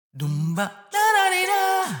Dumba, da da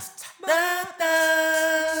da da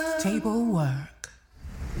da. Table work.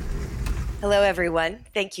 Hello, everyone.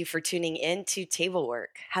 Thank you for tuning in to Table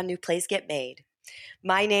Work, How New Plays Get Made.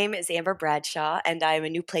 My name is Amber Bradshaw, and I am a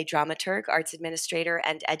new play dramaturg, arts administrator,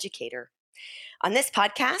 and educator. On this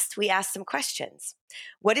podcast, we ask some questions.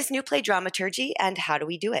 What is new play dramaturgy, and how do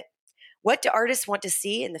we do it? What do artists want to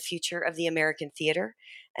see in the future of the American theater?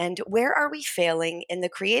 And where are we failing in the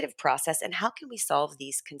creative process, and how can we solve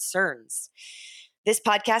these concerns? This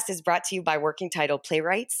podcast is brought to you by Working Title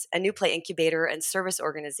Playwrights, a new play incubator and service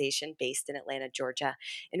organization based in Atlanta, Georgia,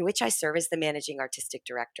 in which I serve as the managing artistic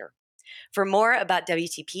director. For more about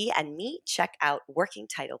WTP and me, check out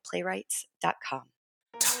workingtitleplaywrights.com.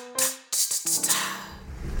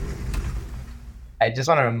 I just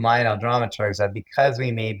want to remind our dramaturgs that because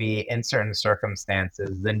we may be, in certain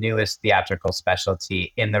circumstances, the newest theatrical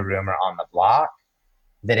specialty in the room or on the block,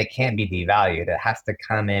 that it can't be devalued. It has to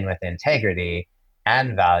come in with integrity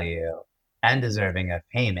and value and deserving of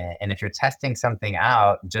payment. And if you're testing something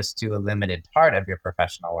out, just do a limited part of your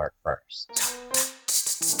professional work first.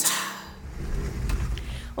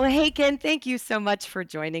 Well, hey, Ken, thank you so much for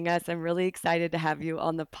joining us. I'm really excited to have you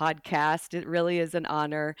on the podcast. It really is an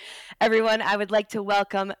honor. Everyone, I would like to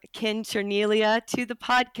welcome Ken Cerniglia to the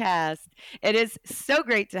podcast. It is so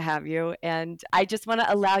great to have you, and I just want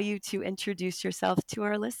to allow you to introduce yourself to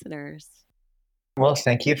our listeners. Well,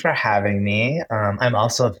 thank you for having me. I'm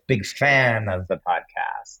also a big fan of the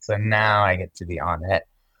podcast, so now I get to be on it.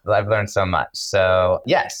 I've learned so much. So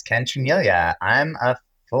yes, Ken Cerniglia. I'm a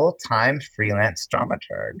full-time freelance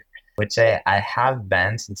dramaturg, which I have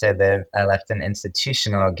been since I left an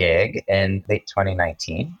institutional gig in late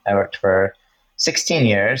 2019. I worked for 16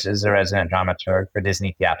 years as a resident dramaturg for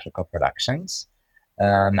Disney theatrical productions.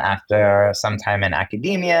 After some time in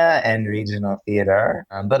academia and regional theater.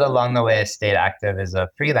 But along the way, I stayed active as a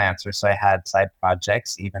freelancer. So I had side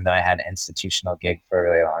projects, even though I had an institutional gig for a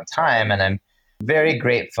really long time. And I'm very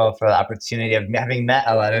grateful for the opportunity of having met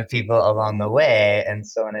a lot of people along the way. And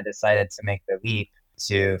so when I decided to make the leap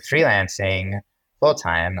to freelancing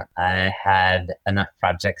full-time, I had enough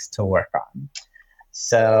projects to work on.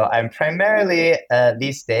 So I'm primarily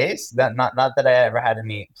these days, not that I ever had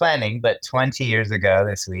any planning, but 20 years ago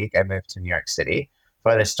this week, I moved to New York City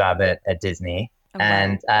for this job at Disney. Oh, wow.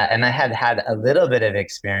 And I had a little bit of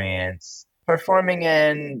experience performing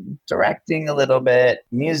in, directing a little bit,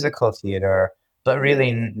 musical theater, but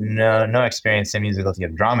really no experience in musical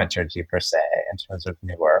theater dramaturgy per se in terms of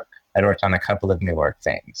new work. I'd worked on a couple of new work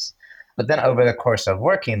things. But then over the course of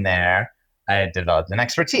working there, I developed an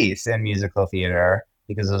expertise in musical theater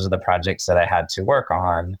because those are the projects that I had to work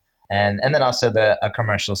on. And then also a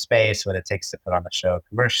commercial space, what it takes to put on a show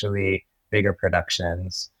commercially, bigger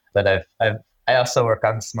productions. But I also work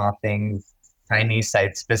on small things, tiny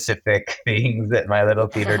site-specific things that my little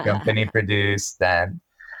theater company produced. And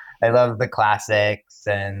I love the classics.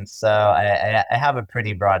 And so I have a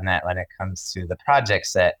pretty broad net when it comes to the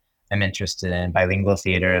projects that I'm interested in. Bilingual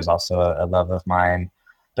theater is also a love of mine.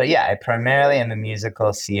 But yeah, I primarily am a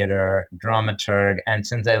musical theater dramaturg. And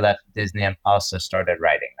since I left Disney, I've also started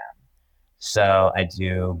writing them. So I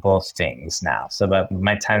do both things now. So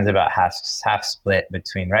my time's about half split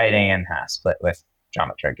between writing and half split with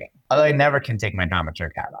dramaturging. Although I never can take my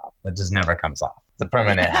dramaturg hat off. It just never comes off. It's a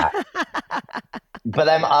permanent hat. But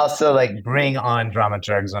I'm also like bring on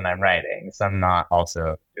dramaturgs when I'm writing. So I'm not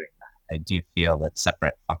also doing that. I do feel that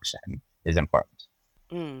separate function is important.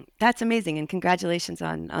 That's amazing. And congratulations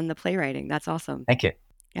on the playwriting. That's awesome. Thank you.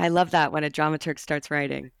 I love that when a dramaturg starts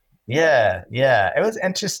writing. Yeah. It was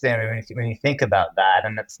interesting when you think about that.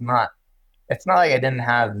 And it's not like I didn't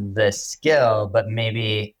have the skill, but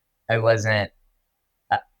maybe I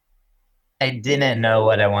didn't know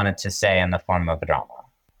what I wanted to say in the form of a drama.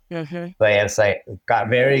 Mm-hmm. But it's like got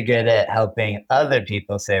very good at helping other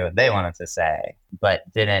people say what they wanted to say, but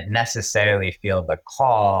didn't necessarily feel the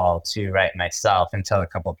call to write myself until a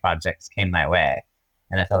couple of projects came my way.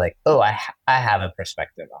 And I felt like, oh, I have a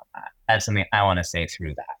perspective on that. I have something I want to say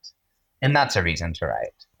through that. And that's a reason to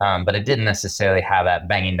write. But I didn't necessarily have that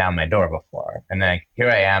banging down my door before. And then here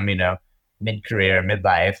I am, mid-career,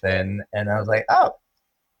 midlife. And I was like, oh,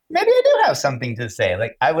 maybe I do have something to say.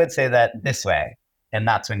 Like I would say that this way. And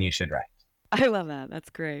that's when you should write. I love that. That's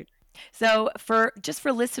great. So for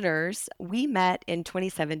listeners, we met in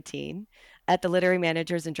 2017 at the Literary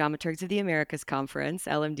Managers and Dramaturgs of the Americas Conference,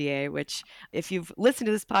 LMDA, which if you've listened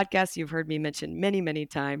to this podcast, you've heard me mention many, many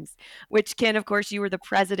times, which Ken, of course, you were the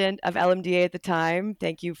president of LMDA at the time.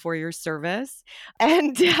 Thank you for your service.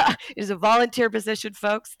 And it is a volunteer position,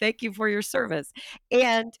 folks. Thank you for your service.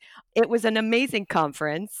 And it was an amazing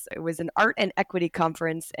conference. It was an art and equity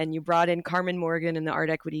conference, and you brought in Carmen Morgan and the art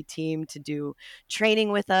equity team to do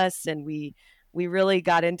training with us, and we really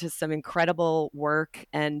got into some incredible work,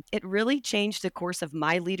 and it really changed the course of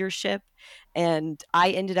my leadership. And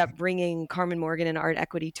I ended up bringing Carmen Morgan and art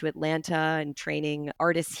equity to Atlanta and training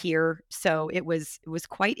artists here. So it was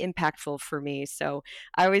quite impactful for me. So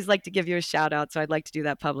I always like to give you a shout out. So I'd like to do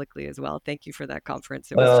that publicly as well. Thank you for that conference.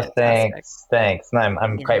 It was Well, fantastic. thanks. No,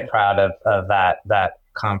 I'm Yeah. quite proud of that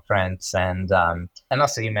conference, and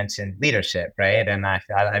also you mentioned leadership, right? And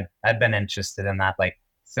I've been interested in that like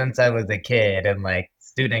since I was a kid, and like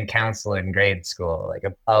student council in grade school. Like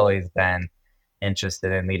I've always been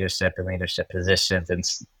interested in leadership and leadership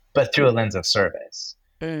positions, but through a lens of service,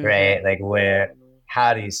 right? Like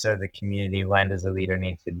how do you serve the community? When does a leader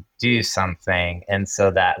need to do something? And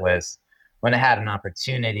so that was when I had an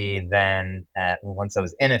opportunity, then once I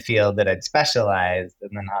was in a field that I'd specialized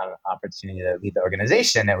and then had an opportunity to lead the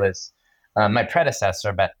organization, it was my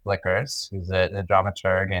predecessor, Beth Blickers, who's a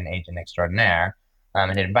dramaturg and agent extraordinaire,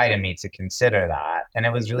 and invited me to consider that. And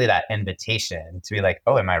it was really that invitation to be like,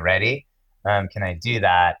 oh, am I ready? Can I do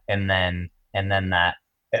that? And then that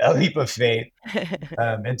a leap of faith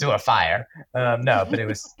into a fire. No, but it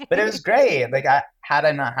was great. Like had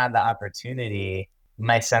I not had the opportunity,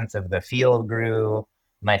 my sense of the field grew,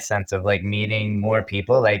 my sense of like meeting more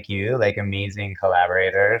people like you, like amazing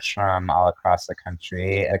collaborators from all across the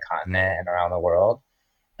country, a continent, and around the world.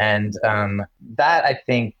 And that I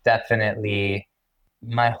think definitely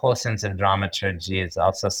my whole sense of dramaturgy is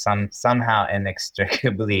also somehow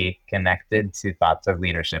inextricably connected to thoughts of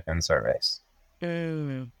leadership and service.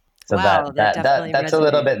 So Wow, that definitely that's a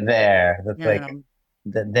little resonates. bit there. That's Yeah.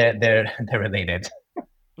 like they're related.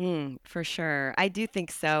 For sure. I do think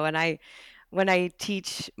so. And when I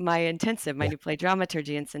teach my intensive, my Yeah. new play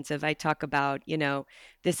dramaturgy intensive, I talk about,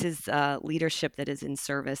 this is leadership that is in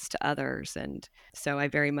service to others. And so I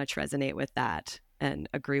very much resonate with that and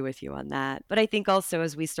agree with you on that. But I think also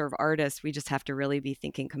as we serve artists, we just have to really be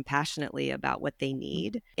thinking compassionately about what they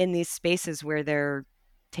need in these spaces where they're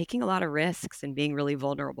taking a lot of risks and being really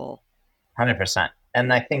vulnerable. 100%.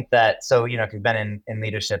 And I think that, so, if you've been in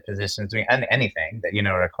leadership positions, doing anything that,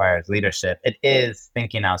 requires leadership, it is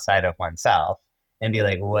thinking outside of oneself and be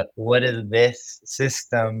like, what does this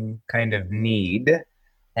system kind of need?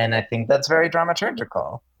 And I think that's very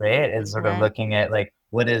dramaturgical, right? It's sort of looking at like,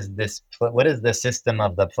 what is the system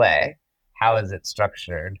of the play? How is it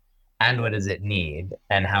structured? And what does it need?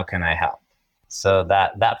 And how can I help? So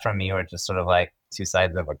that for me are just sort of like two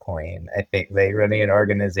sides of a coin. I think they running an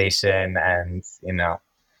organization and,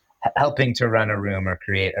 helping to run a room or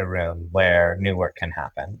create a room where new work can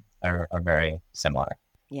happen are very similar.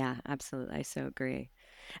 Yeah, absolutely. I so agree.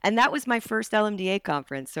 And that was my first LMDA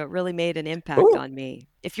conference, so it really made an impact Ooh. on me.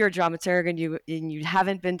 If you're a dramaturg and you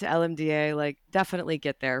haven't been to LMDA, like definitely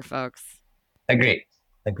get there, folks. Agreed.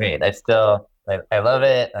 I love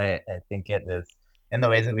it. I think it is in the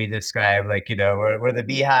ways that we describe, like, we're the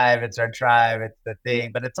beehive, it's our tribe, it's the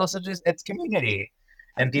thing, but it's also just, it's community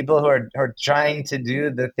and people who are trying to do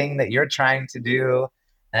the thing that you're trying to do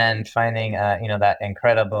and finding, that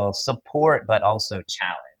incredible support, but also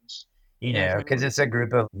challenge, because it's a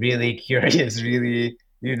group of really curious, really,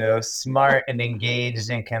 smart and engaged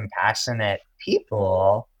and compassionate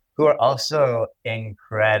people who are also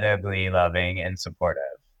incredibly loving and supportive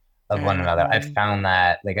of one another. I found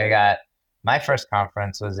that, like, my first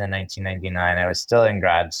conference was in 1999. I was still in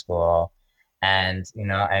grad school, and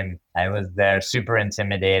I was there super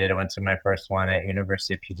intimidated. I went to my first one at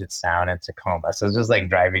University of Puget Sound in Tacoma, so it was just like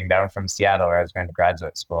driving down from Seattle where I was going to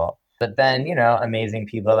graduate school. But then, amazing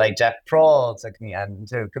people like Jeff Prohl took me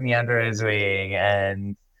under his wing,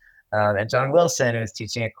 and John Wilson, who was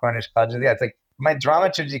teaching at Cornish College. Yeah, it's like my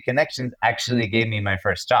dramaturgy connections actually gave me my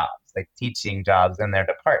first jobs, like teaching jobs in their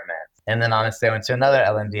departments. And then honestly, I went to another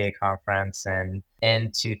LMDA conference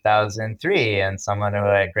in 2003, and someone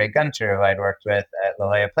like Greg Gunter, who I'd worked with at La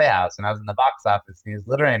Jolla Playhouse, and I was in the box office, and he was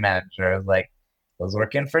literary manager. I was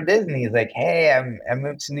working for Disney. He's like, hey, I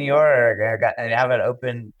moved to New York. I have an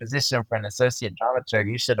open position for an associate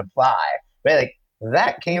dramaturg. You should apply. Right? Like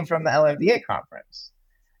that came from the LMDA conference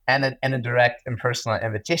and a direct and personal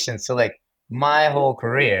invitation. So like my whole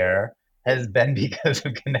career has been because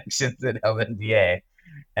of connections at LMDA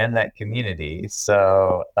and that community.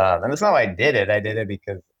 So, and that's not why I did it. I did it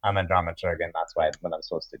because I'm a dramaturg and that's what I'm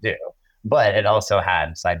supposed to do. but it also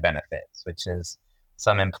had side benefits, which is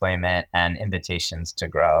some employment and invitations to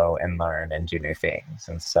grow and learn and do new things.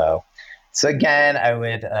 And so again, I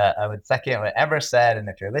would second what Ember said. And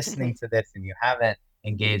if you're listening to this and you haven't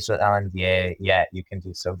engaged with LMDA yet, you can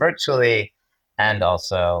do so virtually and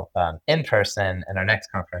also in person. And our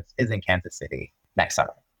next conference is in Kansas City next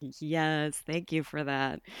summer. Yes, thank you for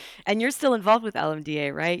that. And you're still involved with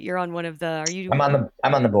LMDA, right? You're on one of the, are you? I'm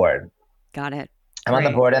on the board. Got it. I'm on the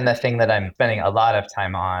Great. board, and the thing that I'm spending a lot of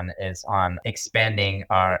time on is on expanding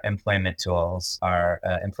our employment tools, our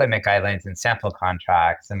employment guidelines and sample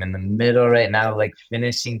contracts. I'm in the middle right now, like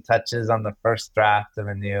finishing touches on the first draft of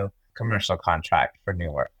a new commercial contract for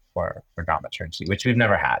new work for dramaturgy, which we've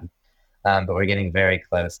never had. But we're getting very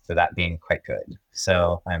close to that being quite good.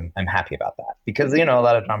 So I'm happy about that because, you know, a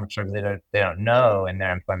lot of dramaturgs, they don't know in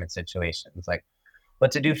their employment situations, like, what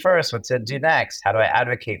to do first, what to do next, how do I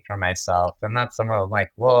advocate for myself? And that's somewhere I'm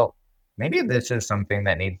like, well, maybe this is something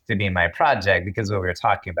that needs to be my project because what we were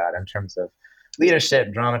talking about in terms of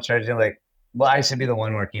leadership, dramaturgy, like, well, I should be the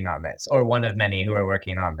one working on this or one of many who are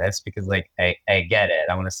working on this because like I get it.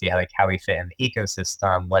 I want to see how we fit in the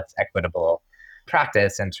ecosystem, what's equitable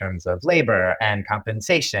practice in terms of labor and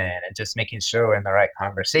compensation and just making sure we're in the right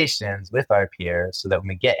conversations with our peers so that when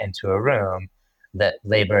we get into a room, that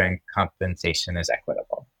labor and compensation is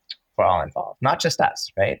equitable for all involved, not just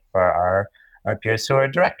us, right? For our peers who are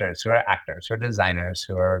directors, who are actors, who are designers,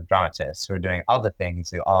 who are dramatists, who are doing all the things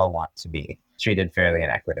we all want to be treated fairly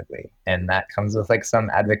and equitably. And that comes with like some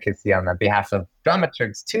advocacy on the behalf of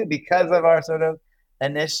dramaturgs too, because of our sort of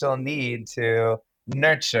initial need to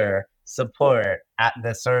nurture, support at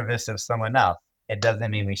the service of someone else. It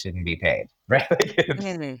doesn't mean we shouldn't be paid, right?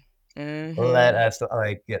 Let us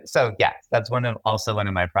so yeah, that's one of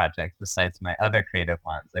my projects besides my other creative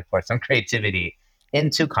ones. I pour some creativity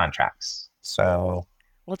into contracts. So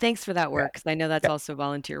Well, thanks for that yeah, work because I know that's yeah, also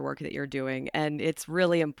volunteer work that you're doing. And it's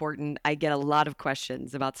really important. I get a lot of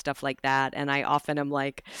questions about stuff like that. And I often am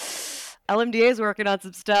like, LMDA is working on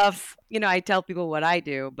some stuff. You know, I tell people what I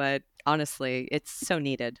do, but honestly, it's so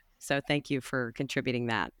needed. So thank you for contributing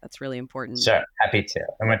that. That's really important. sure, happy to.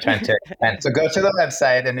 And we're trying to expand. So go to the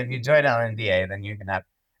website, and if you join LNDA, then you can have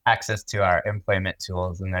access to our employment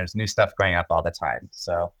tools, and there's new stuff going up all the time.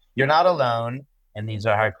 So you're not alone. And these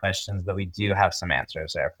are hard questions, but we do have some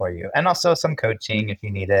answers there for you, and also some coaching if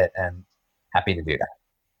you need it. And happy to do that.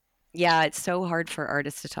 Yeah, it's so hard for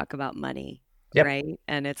artists to talk about money, Yep. right?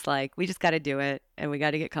 And it's like we just got to do it and we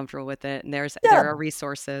got to get comfortable with it. And there Yeah. are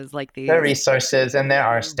resources like There are these. resources and there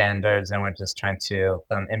are standards, and we're just trying to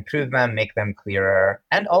improve them, make them clearer,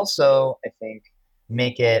 and also I think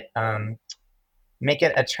make it make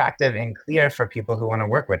it attractive and clear for people who want to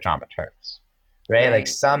work with dramaturgs, right? Like Right.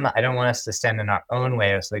 some, I don't want us to stand in our own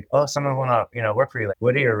way. It's like, oh, someone want to work for you. Like,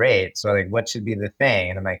 what are your rates? Or like, what should be the thing?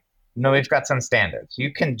 And I'm like, no, we've got some standards.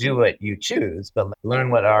 You can do what you choose, but learn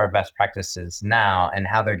what are best practices now and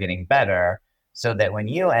how they're getting better so that when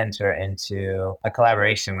you enter into a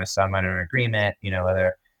collaboration with someone or agreement,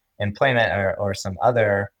 whether employment or some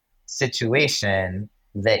other situation,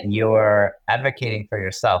 that you're advocating for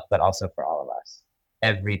yourself, but also for all of us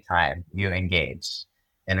every time you engage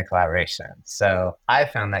in a collaboration. So I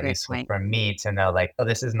found that Great useful point. for me to know, like, oh,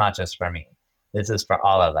 this is not just for me. This is for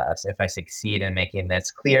all of us. If I succeed in making this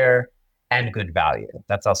clear and good value,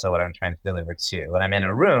 that's also what I'm trying to deliver too. When I'm in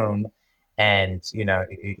a room and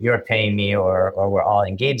you're paying me or we're all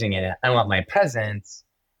engaging in it, I want my presence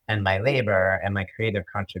and my labor and my creative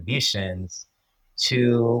contributions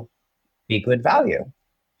to be good value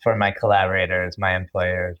for my collaborators, my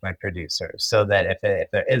employers, my producers, so that if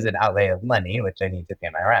there is an outlay of money, which I need to pay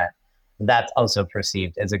my rent, that's also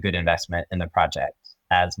perceived as a good investment in the project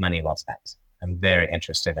as money well spent. I'm very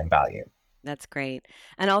interested in value. That's great.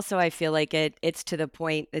 And also I feel like it's to the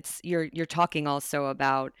point it's you're talking also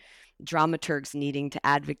about dramaturgs needing to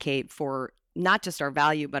advocate for not just our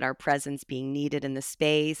value but our presence being needed in the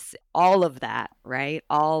space, all of that, right?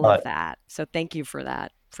 All of But that. So thank you for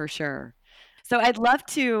that, for sure. So I'd love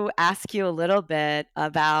to ask you a little bit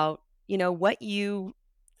about, what you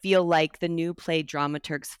feel like the new play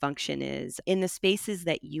dramaturg's function is in the spaces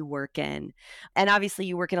that you work in. And obviously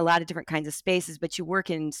you work in a lot of different kinds of spaces, but you work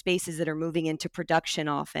in spaces that are moving into production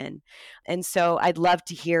often. And so I'd love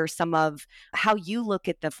to hear some of how you look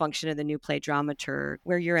at the function of the new play dramaturg,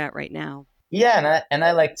 where you're at right now. yeah, and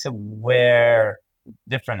I like to wear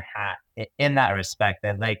different hat in that respect.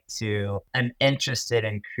 I'm interested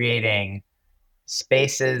in creating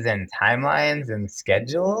spaces and timelines and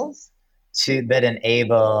schedules that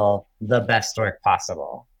enable the best work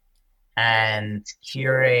possible and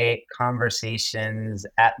curate conversations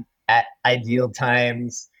at ideal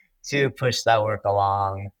times to push that work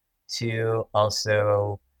along, to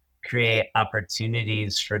also create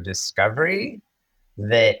opportunities for discovery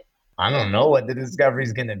that I don't know what the discovery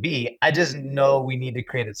is going to be. I just know we need to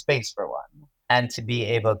create a space for one. And to be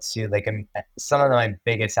able to, like, some of my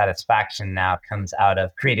biggest satisfaction now comes out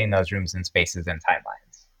of creating those rooms and spaces and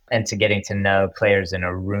timelines, and to getting to know players in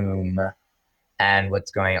a room and what's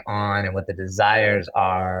going on and what the desires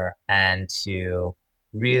are, and to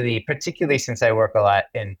really, particularly since I work a lot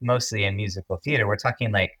mostly in musical theater, we're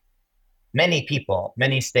talking like many people,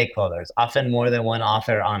 many stakeholders, often more than one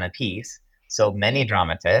author on a piece. So many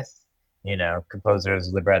dramatists,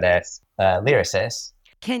 composers, librettists, lyricists.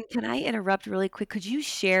 Ken, can I interrupt really quick? Could you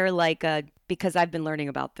share because I've been learning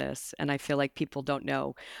about this and I feel like people don't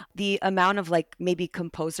know the amount of like maybe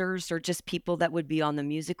composers or just people that would be on the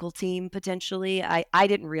musical team potentially? I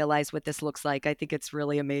didn't realize what this looks like. I think it's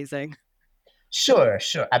really amazing. Sure,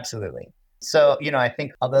 absolutely. So, I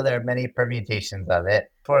think although there are many permutations of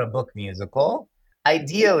it, for a book musical,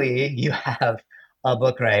 ideally you have a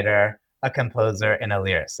book writer, a composer, and a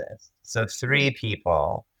lyricist. So three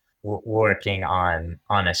people working on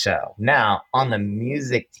a show. Now, on the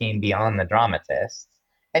music team beyond the dramatist,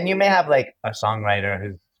 and you may have like a songwriter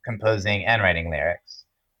who's composing and writing lyrics,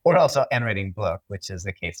 or also and writing book, which is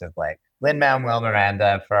the case of like Lin-Manuel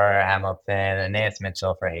Miranda for Hamilton and Anais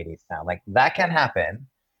Mitchell for Hadestown. Like that can happen.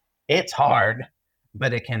 It's hard,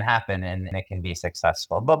 but it can happen and it can be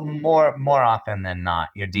successful. But more often than not,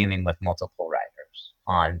 you're dealing with multiple writers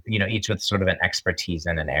on, each with sort of an expertise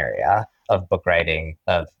in an area of book writing,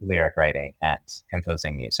 of lyric writing, and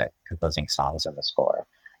composing music, composing songs in the score.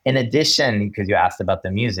 In addition, because you asked about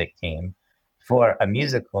the music team, for a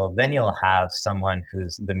musical, then you'll have someone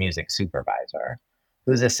who's the music supervisor,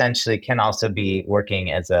 who's essentially can also be working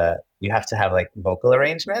you have to have like vocal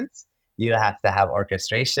arrangements, you have to have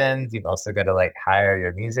orchestrations, you've also got to like hire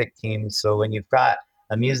your music team. So when you've got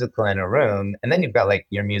a musical in a room, and then you've got like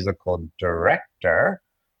your musical director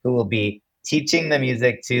who will be teaching the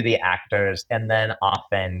music to the actors and then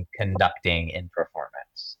often conducting in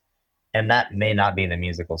performance. And that may not be the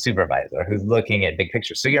musical supervisor who's looking at big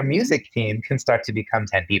picture. So your music team can start to become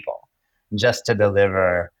 10 people just to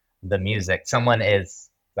deliver the music. Someone is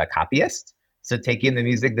a copyist, so taking the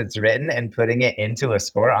music that's written and putting it into a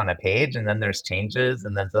score on a page, and then there's changes,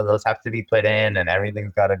 and then so those have to be put in, and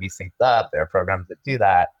everything's got to be synced up. There are programs that do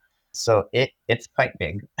that. So it's quite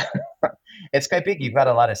big. It's quite big. You've got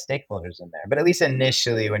a lot of stakeholders in there. But at least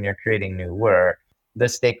initially, when you're creating new work, the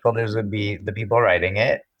stakeholders would be the people writing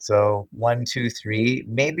it. So 1, 2, 3.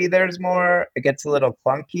 Maybe there's more. It gets a little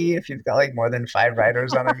clunky if you've got like more than 5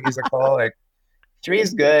 writers on a musical. Like 3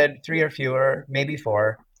 is good, 3 or fewer, maybe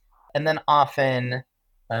 4. And then often,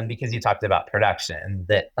 because you talked about production,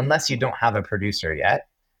 that unless you don't have a producer yet,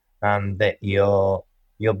 that you'll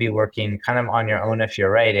be working kind of on your own if you're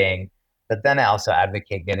writing. But then I also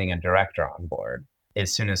advocate getting a director on board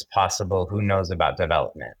as soon as possible who knows about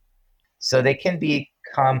development. So they can be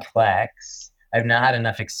complex. I've now had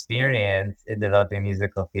enough experience in developing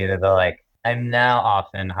musical theater that like I'm now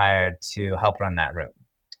often hired to help run that room.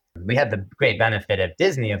 We had the great benefit of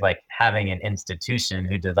Disney of like having an institution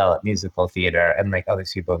who developed musical theater and like other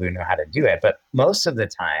people who know how to do it. But most of the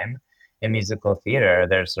time in musical theater,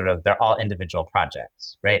 they're all individual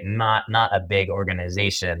projects, right? Not a big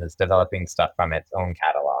organization that's developing stuff from its own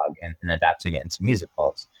catalog and adapting it into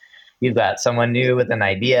musicals. You've got someone new with an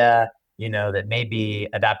idea, that may be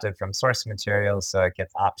adapted from source materials, so it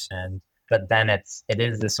gets optioned. But then it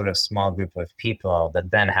is this sort of small group of people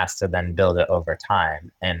that then has to then build it over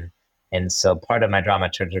time. And so part of my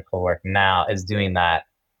dramaturgical work now is doing that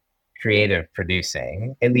creative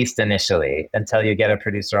producing, at least initially, until you get a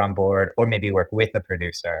producer on board, or maybe work with a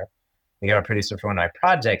producer. We got a producer for one of my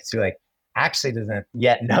projects who like actually doesn't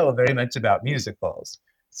yet know very much about musicals.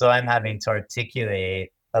 So I'm having to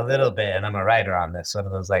articulate a little bit, and I'm a writer on this. So I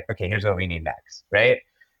was like, okay, here's what we need next, right?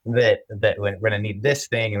 That we're going to need this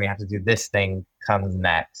thing and we have to do this thing comes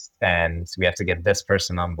next. And so we have to get this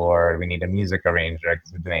person on board. We need a music arranger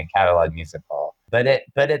because we're doing a catalog musical. But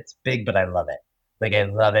it's big, but I love it. Like, I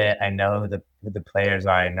love it. I know who the players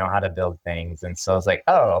are. I know how to build things. And so it's like,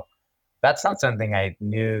 oh, that's not something I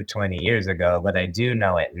knew 20 years ago, but I do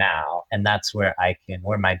know it now. And that's where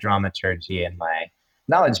where my dramaturgy and my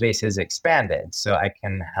knowledge base is expanded. So I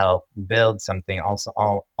can help build something also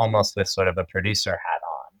almost with sort of a producer hat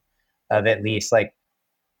on, of at least like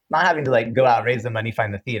not having to like go out, raise the money,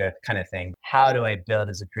 find the theater kind of thing. How do I build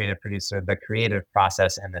as a creative producer the creative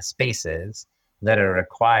process and the spaces that are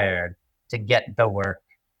required to get the work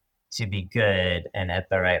to be good and at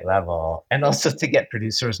the right level, and also to get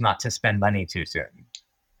producers not to spend money too soon?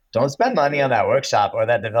 don't spend money on that workshop or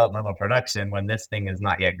that developmental production when this thing is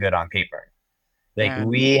not yet good on paper. Like Yeah.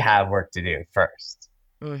 we have work to do first,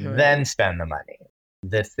 then spend the money.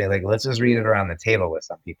 This thing, like, let's just read it around the table with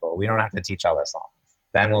some people. We don't have to teach all the songs.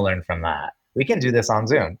 Then we'll learn from that. We can do this on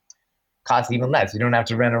Zoom. Cost even less. You don't have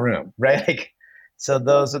to rent a room, right? Like, so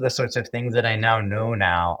those are the sorts of things that I now know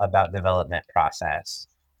now about development process,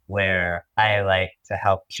 where I like to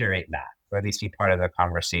help curate that, or at least be part of the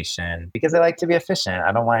conversation, because I like to be efficient.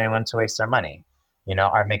 I don't want anyone to waste their money.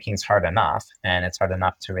 Art making's hard enough, and it's hard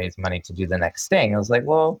enough to raise money to do the next thing. I was like,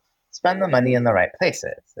 well, spend the money in the right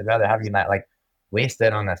places. I'd rather have you not like waste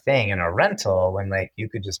it on a thing in a rental when like you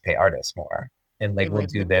could just pay artists more and like we'll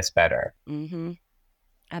do this better.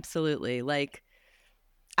 Absolutely. Like,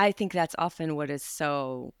 I think that's often what is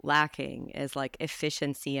so lacking is like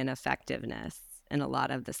efficiency and effectiveness in a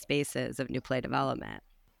lot of the spaces of new play development.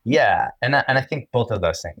 Yeah, and I think both of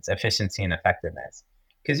those things, efficiency and effectiveness,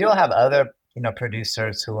 because you'll have other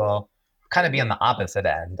producers who will kind of be on the opposite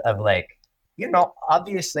end of like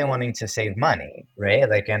obviously wanting to save money, right?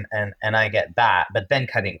 Like and I get that, but then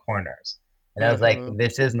cutting corners, and I was like,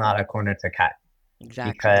 this is not a corner to cut.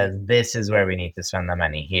 Exactly. Because this is where we need to spend the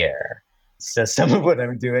money here. So some of what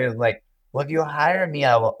I'm doing is like, well, if you hire me,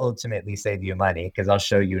 I will ultimately save you money because I'll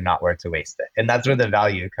show you not where to waste it. And that's where the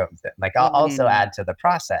value comes in. Like I'll also add to the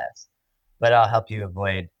process, but I'll help you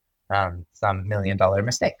avoid some $1 million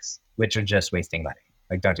mistakes, which are just wasting money.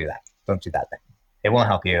 Like, don't do that. Don't do that thing. It won't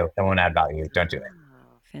help you. It won't add value. Don't do it.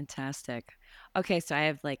 Oh, fantastic. Okay, so I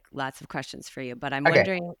have like lots of questions for you, but I'm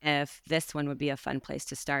wondering if this one would be a fun place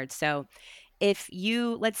to start. So if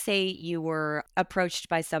let's say you were approached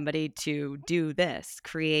by somebody to do this,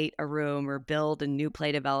 create a room or build a new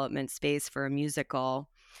play development space for a musical,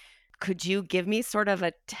 could you give me sort of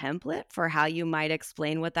a template for how you might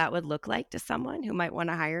explain what that would look like to someone who might want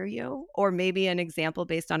to hire you? Or maybe an example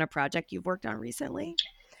based on a project you've worked on recently?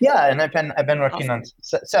 Yeah, and I've been working on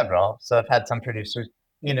several. So I've had some producers,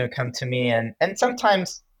 come to me and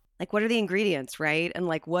sometimes like, what are the ingredients, right? And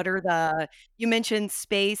like, you mentioned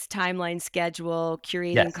space, timeline, schedule,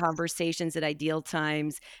 curating conversations at ideal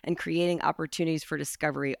times, and creating opportunities for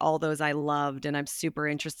discovery. All those I loved, and I'm super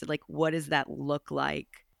interested. Like, what does that look like?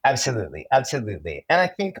 Absolutely. Absolutely. And I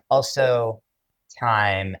think also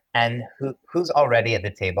time and who's already at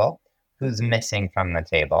the table, who's missing from the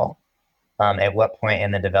table, at what point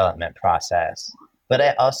in the development process. But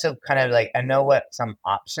I also kind of like, I know what some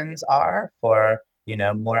options are for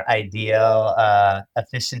more ideal,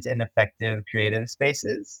 efficient and effective creative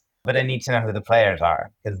spaces. But I need to know who the players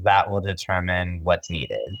are because that will determine what's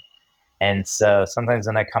needed. And so sometimes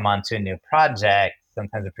when I come onto a new project,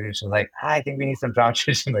 sometimes the producer's like, I think we need some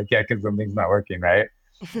dramaturgy. I'm like, yeah, because something's not working, right?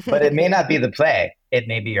 But it may not be the play. It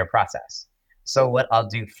may be your process. So what I'll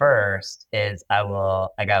do first is I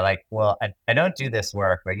got like, well, I don't do this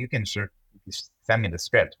work. Like you can send me the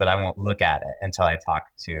script, but I won't look at it until I talk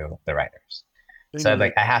to the writers. So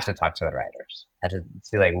like I have to talk to the writers. I have to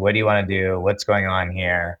see like, what do you want to do? What's going on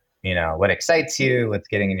here? What excites you? What's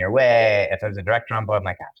getting in your way? If there's a director on board, I'm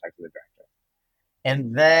like, I have to talk to the director.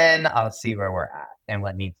 And then I'll see where we're at and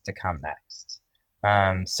what needs to come next.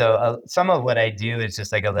 So some of what I do is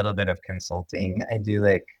just like a little bit of consulting. I do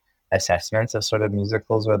like assessments of sort of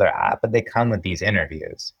musicals where they're at, but they come with these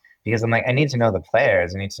interviews because I'm like, I need to know the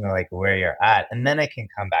players. I need to know like where you're at. And then I can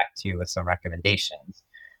come back to you with some recommendations,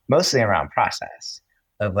 mostly around process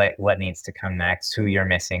of like what needs to come next, who you're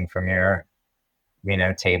missing from your,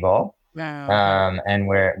 table, and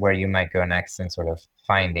where you might go next and sort of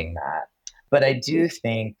finding that. But I do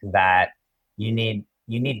think that you need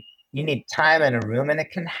time and a room, and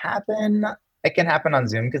it can happen. It can happen on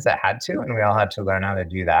Zoom because it had to, and we all had to learn how to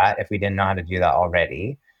do that if we didn't know how to do that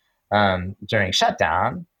already during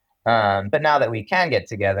shutdown. But now that we can get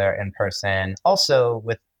together in person, also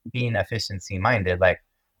with being efficiency minded, like,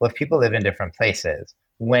 well, if people live in different places,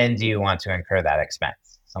 when do you want to incur that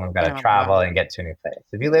expense? Someone's got to travel and get to a new place.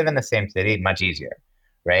 If you live in the same city, much easier,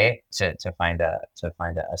 right? To find a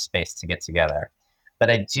space to get together. But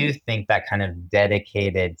I do think that kind of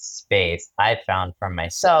dedicated space I found for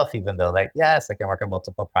myself, even though like, yes, I can work on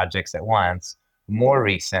multiple projects at once, more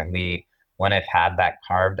recently when I've had that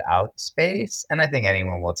carved out space. And I think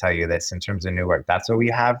anyone will tell you this in terms of new work. That's where we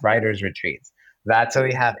have writers' retreats. That's what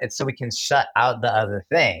we have. It's so we can shut out the other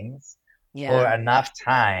things for enough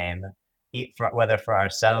time, whether for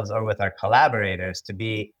ourselves or with our collaborators, to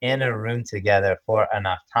be in a room together for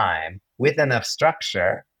enough time with enough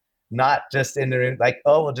structure, not just in the room, like,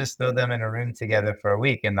 oh, we'll just throw them in a room together for a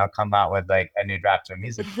week and they'll come out with like a new draft of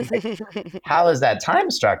music. Like, how is that time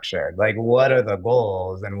structured? Like, what are the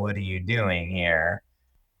goals and what are you doing here?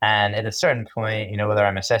 And at a certain point, whether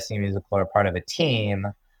I'm assessing a musical or part of a team,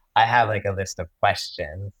 I have like a list of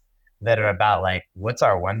questions that are about like, what's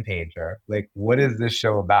our one pager? Like, what is this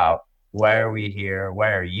show about? Why are we here?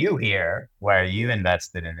 Why are you here? Why are you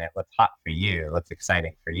invested in it? What's hot for you? What's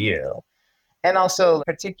exciting for you? And also,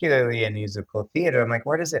 particularly in musical theater, I'm like,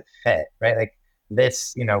 where does it fit? Right? Like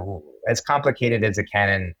this, as complicated as a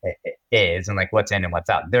canon is, and like what's in and what's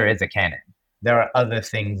out, there is a canon. There are other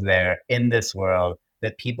things there in this world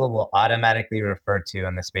that people will automatically refer to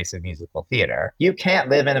in the space of musical theater. You can't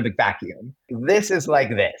live in a big vacuum. This is like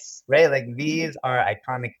this, right? Like these are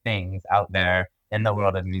iconic things out there in the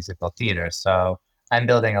world of musical theater. So I'm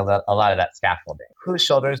building a lot of that scaffolding. Whose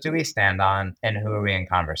shoulders do we stand on, and who are we in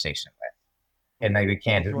conversation with? And like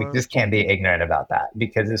we just can't be ignorant about that,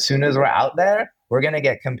 because as soon as we're out there, we're going to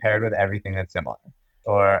get compared with everything that's similar,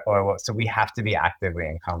 so we have to be actively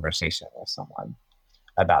in conversation with someone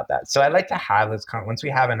about that. So I like to have this once we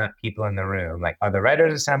have enough people in the room, like, are the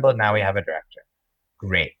writers assembled? Now we have a director.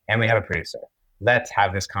 Great. And we have a producer. Let's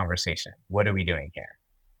have this conversation. What are we doing here?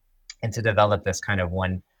 And to develop this kind of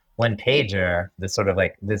one pager, this sort of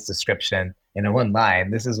like this description in a one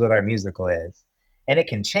line, this is what our musical is. And it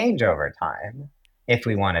can change over time if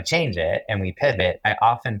we want to change it and we pivot. I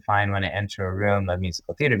often find when I enter a room of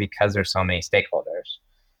musical theater, because there's so many stakeholders,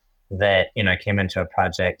 that, I came into a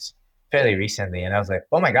project fairly recently and I was like,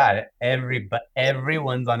 oh my God,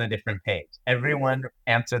 everyone's on a different page. Everyone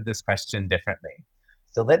answered this question differently.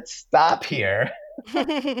 So let's stop here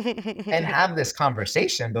and have this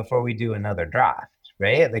conversation before we do another draft,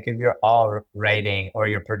 right? Like if you're all writing or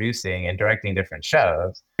you're producing and directing different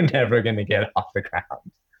shows, you're never going to get off the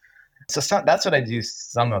ground. So that's what I do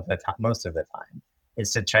some of the time, most of the time,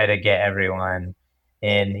 is to try to get everyone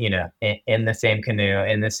in, in the same canoe,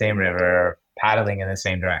 in the same river, paddling in the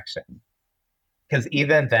same direction. Because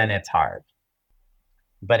even then it's hard,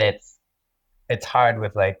 but it's hard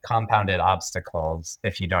with like compounded obstacles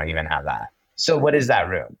if you don't even have that. So what is that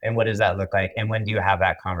room, and what does that look like? And when do you have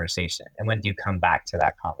that conversation? And when do you come back to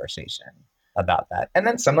that conversation about that? And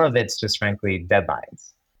then some of it's just frankly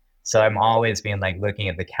deadlines. So I'm always being like looking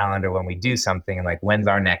at the calendar when we do something and like, when's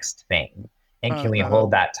our next thing? And can we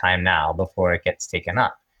hold that time now before it gets taken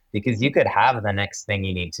up? Because you could have the next thing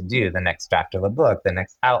you need to do, the next draft of a book, the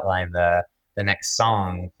next outline, the next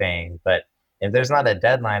song thing. But if there's not a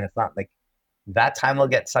deadline, it's not like that time will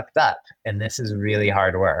get sucked up. And this is really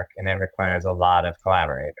hard work, and it requires a lot of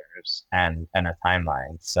collaborators and a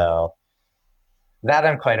timeline. So that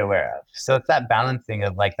I'm quite aware of. So it's that balancing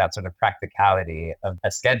of like that sort of practicality of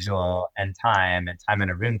a schedule and time in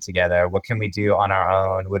a room together. What can we do on our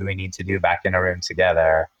own? What do we need to do back in a room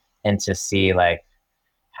together? And to see like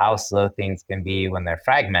how slow things can be when they're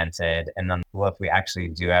fragmented. And then, well, if we actually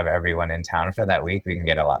do have everyone in town for that week, we can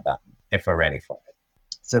get a lot done if we're ready for it.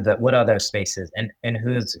 So that what are those spaces, and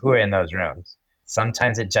who are in those rooms?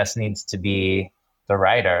 Sometimes it just needs to be the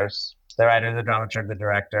writers, the dramaturg, the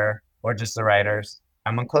director, or just the writers.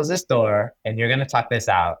 I'm going to close this door and you're going to talk this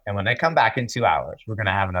out. And when I come back in 2 hours, we're going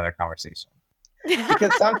to have another conversation.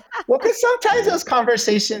 Because sometimes those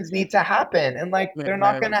conversations need to happen. And like, they're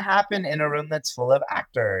not going to happen in a room that's full of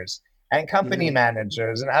actors and company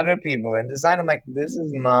managers and other people and design. I'm like, this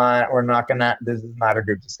is not a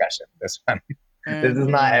group discussion. This one, this is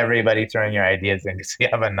not everybody throwing your ideas in, because we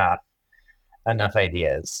have enough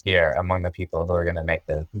ideas here among the people who are going to make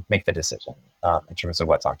the decision in terms of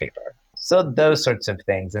what's on paper. So those sorts of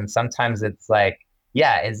things. And sometimes it's like,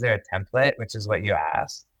 yeah, is there a template, which is what you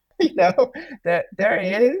asked? There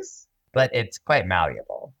is, but it's quite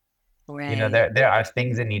malleable. Right. There are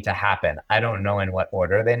things that need to happen. I don't know in what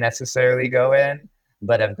order they necessarily go in,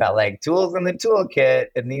 but I've got like tools in the toolkit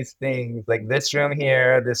and these things, like this room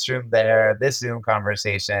here, this room there, this Zoom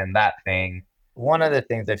conversation, that thing. One of the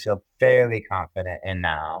things I feel fairly confident in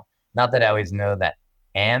now, not that I always know that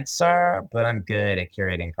answer, but I'm good at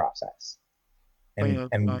curating process. And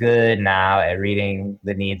I'm good now at reading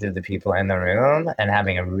the needs of the people in the room and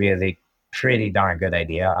having a really pretty darn good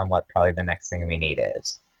idea on what probably the next thing we need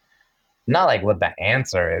is. Not like what the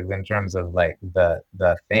answer is in terms of like the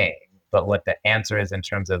thing, but what the answer is in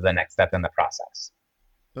terms of the next step in the process.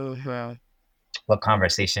 What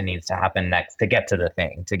conversation needs to happen next to get to the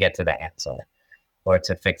thing, to get to the answer, or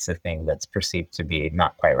to fix the thing that's perceived to be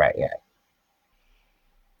not quite right yet.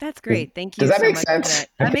 That's great. Thank you so much sense? for that.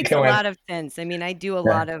 That makes a lot of sense. I mean, I do a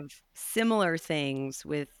lot of similar things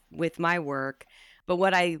with my work, but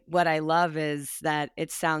what I love is that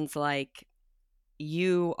it sounds like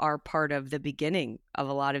you are part of the beginning of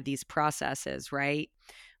a lot of these processes, right?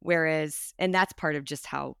 Whereas, and that's part of just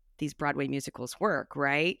how these Broadway musicals work,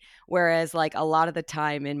 right? Whereas like a lot of the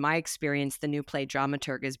time in my experience, the new play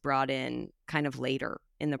dramaturg is brought in kind of later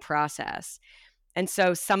in the process. And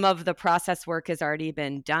so some of the process work has already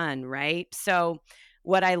been done, right? So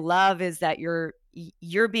what I love is that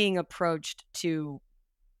you're being approached to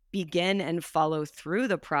begin and follow through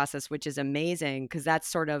the process, which is amazing, because that's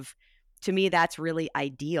sort of, to me, that's really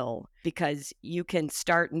ideal, because you can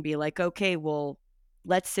start and be like, okay, well,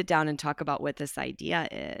 let's sit down and talk about what this idea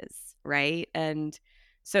is, right? And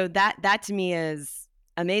so that to me is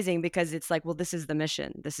amazing, because it's like, well, this is the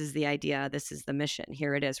mission, this is the idea, this is the mission,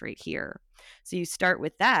 here it is right here. So you start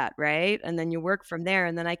with that, right? And then you work from there.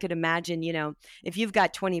 And then I could imagine, if you've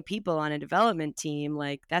got 20 people on a development team,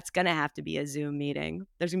 like that's going to have to be a Zoom meeting.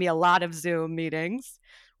 There's going to be a lot of Zoom meetings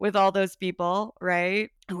with all those people, right?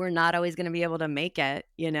 Who are not always going to be able to make it,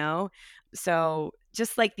 So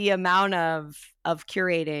just like the amount of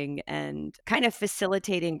curating and kind of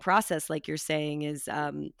facilitating process, like you're saying, is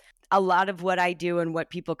a lot of what I do and what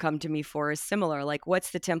people come to me for is similar. Like,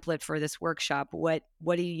 what's the template for this workshop? What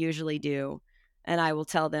do you usually do? And I will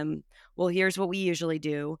tell them, well, here's what we usually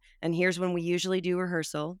do. And here's when we usually do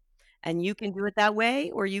rehearsal. And you can do it that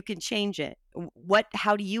way, or you can change it.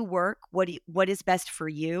 How do you work? What is best for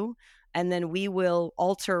you? And then we will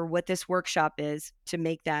alter what this workshop is to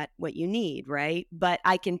make that what you need, right? But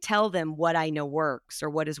I can tell them what I know works or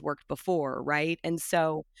what has worked before, right? And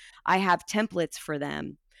so I have templates for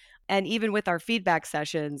them. And even with our feedback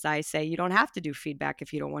sessions, I say, you don't have to do feedback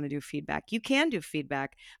if you don't want to do feedback. You can do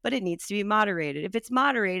feedback, but it needs to be moderated. If it's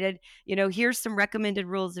moderated, here's some recommended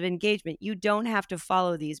rules of engagement. You don't have to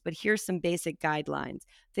follow these, but here's some basic guidelines,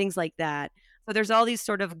 things like that. So there's all these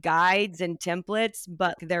sort of guides and templates,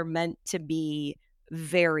 but they're meant to be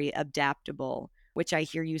very adaptable, which I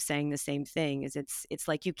hear you saying the same thing, is it's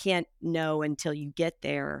like you can't know until you get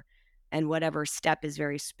there, and whatever step is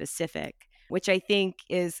very specific, which I think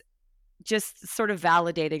is just sort of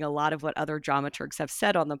validating a lot of what other dramaturgs have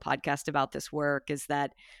said on the podcast about this work, is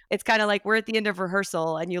that it's kind of like we're at the end of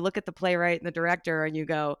rehearsal and you look at the playwright and the director and you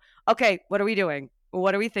go, okay, what are we doing?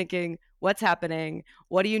 What are we thinking? What's happening?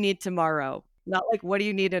 What do you need tomorrow? Not like, what do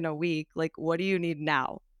you need in a week? Like, what do you need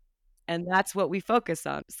now? And that's what we focus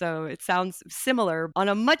on. So it sounds similar on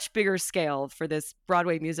a much bigger scale for this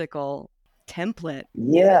Broadway musical template.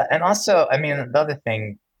 Yeah. And also, I mean, the other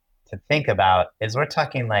thing to think about is we're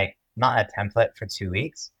talking like not a template for 2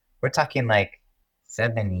 weeks. We're talking like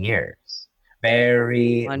 7 years,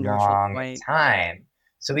 very Wonderful long point. time.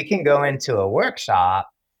 So we can go into a workshop,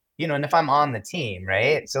 and if I'm on the team,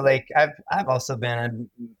 right? So like I've also been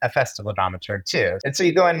a festival dramaturg too. And so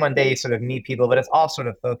you go in one day, you sort of meet people, but it's all sort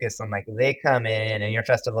of focused on like they come in and you're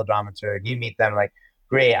festival dramaturg, you meet them like,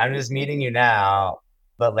 great, I'm just meeting you now,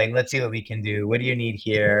 but like, let's see what we can do. What do you need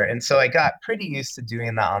here? And so I got pretty used to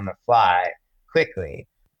doing that on the fly quickly.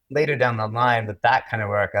 Later down the line with that kind of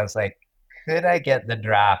work, I was like, could I get the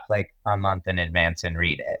draft like a month in advance and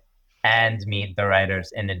read it and meet the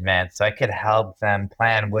writers in advance so I could help them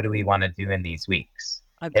plan what do we want to do in these weeks?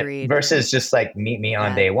 Agreed. Versus just like meet me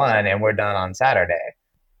on day one and we're done on Saturday.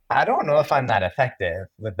 I don't know if I'm that effective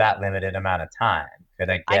with that limited amount of time. Could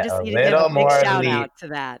I get a little more lead? To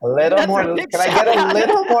that. A little more. Can I get a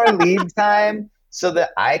little more lead time so that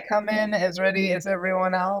I come in as ready as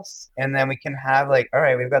everyone else, and then we can have like, all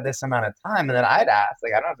right, we've got this amount of time, and then I'd ask,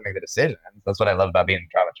 like, I don't have to make the decisions. That's what I love about being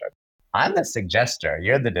a dramaturg. I'm the suggester.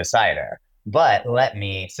 You're the decider, but let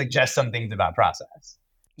me suggest some things about process.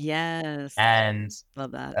 Yes. And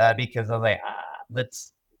love that because I was like,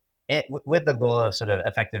 with the goal of sort of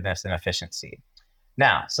effectiveness and efficiency.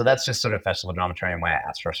 Now, so that's just sort of festival dramaturgy and why I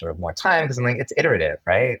asked for sort of more time, because I'm like, it's iterative,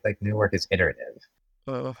 right? Like new work is iterative.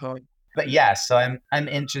 Uh-huh. But yeah, so I'm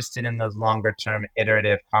interested in those longer term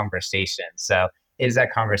iterative conversations. So is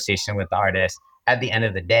that conversation with the artist at the end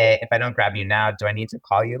of the day, if I don't grab you now, do I need to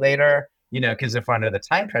call you later? Because if we're under the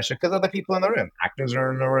time pressure, because other people in the room, actors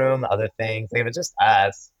are in the room, other things, like if it's just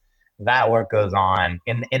us, that work goes on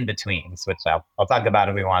in betweens, which I'll talk about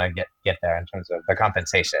if we want to get there in terms of the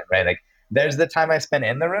compensation, right? Like there's the time I spend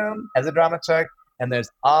in the room as a dramaturg, and there's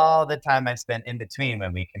all the time I spend in between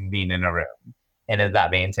when we convene in a room. And is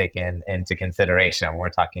that being taken into consideration when we're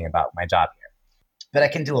talking about my job here? But I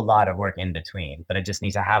can do a lot of work in between, but I just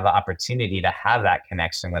need to have the opportunity to have that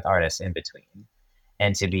connection with artists in between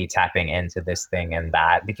and to be tapping into this thing and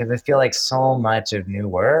that, because I feel like so much of new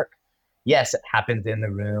work, yes, it happens in the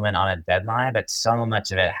room and on a deadline, but so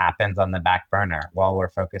much of it happens on the back burner while we're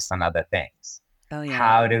focused on other things. Oh, yeah.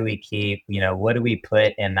 How do we keep, what do we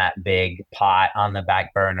put in that big pot on the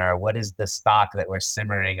back burner? What is the stock that we're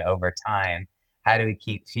simmering over time? How do we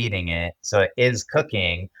keep feeding it so it is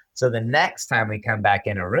cooking, So the next time we come back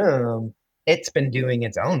in a room, it's been doing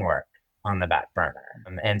its own work on the back burner.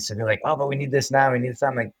 And so they're like, oh, but we need this now. We need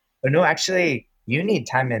something. Like, but no, actually, you need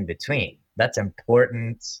time in between. That's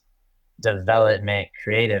important. Development,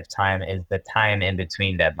 creative time is the time in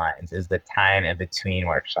between deadlines, is the time in between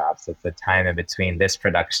workshops. It's the time in between this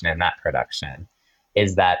production and that production,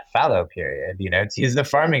 is that fallow period. To use the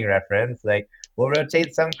farming reference, like we'll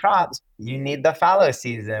rotate some crops. You need the fallow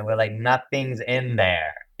season where like nothing's in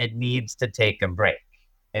there. It needs to take a break.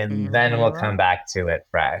 And then we'll come back to it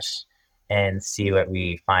fresh and see what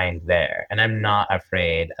we find there. And I'm not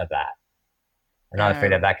afraid of that. I'm not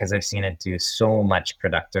afraid of that because I've seen it do so much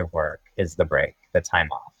productive work, is the break, the time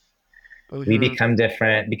off. We become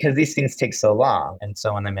different because these things take so long. And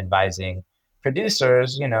so when I'm advising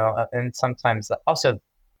producers, and sometimes also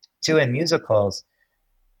too in musicals,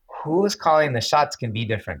 who's calling the shots can be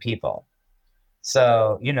different people.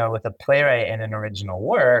 So, with a playwright and an original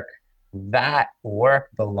work, that work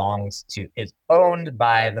is owned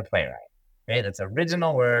by the playwright, right? It's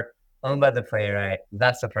original work owned by the playwright.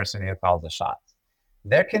 That's the person who calls the shots.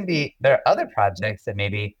 There are other projects that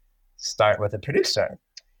maybe start with a producer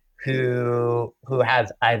who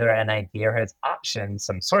has either an idea or has optioned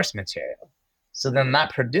some source material. So then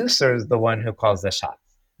that producer is the one who calls the shots.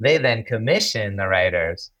 They then commission the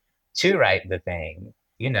writers to write the thing,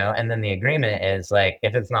 and then the agreement is like,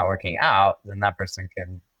 if it's not working out, then that person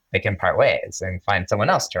can part ways and find someone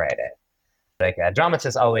else to write it. Like a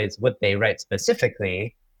dramatist, always what they write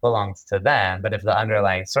specifically belongs to them. But if the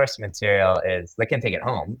underlying source material they can take it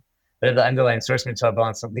home. But if the underlying source material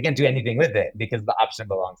belongs to them, they can't do anything with it because the option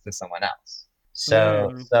belongs to someone else.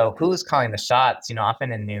 So who's calling the shots?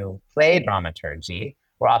 Often in new play dramaturgy,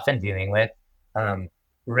 we're often dealing with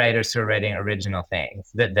writers who are writing original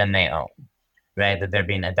things that then they own, right? That they're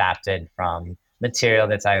being adapted from material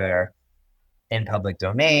that's either in public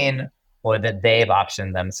domain or that they've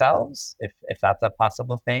optioned themselves, if that's a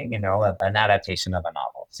possible thing, an adaptation of a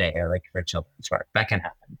novel, say, like for children's work, that can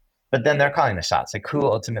happen. But then they're calling the shots. Like who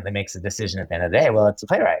ultimately makes the decision at the end of the day? Well, it's the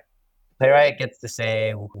playwright. The playwright gets to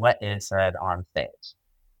say what is said on stage.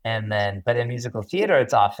 But in musical theater,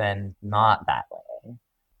 it's often not that way.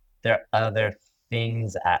 There are other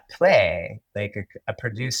things at play. Like a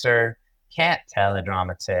producer can't tell a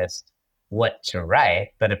dramatist what to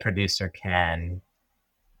write, but a producer can,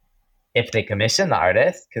 if they commission the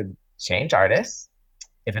artist, could change artists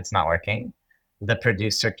if it's not working. The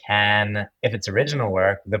producer can, if it's original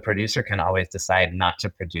work, the producer can always decide not to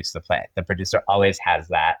produce the play. The producer always has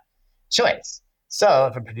that choice. So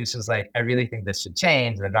if a producer's like, I really think this should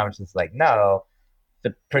change, and the dramatist is like, no,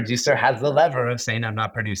 the producer has the lever of saying, I'm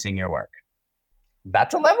not producing your work.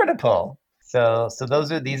 That's a lever to pull. So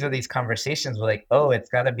these are these conversations where like, oh, it's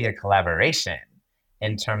got to be a collaboration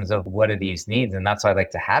in terms of what are these needs. And that's why I like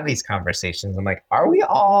to have these conversations. I'm like, are we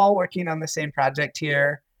all working on the same project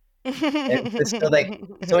here? So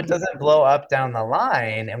it doesn't blow up down the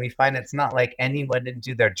line. And we find it's not like anyone didn't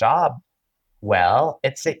do their job well.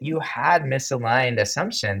 It's that you had misaligned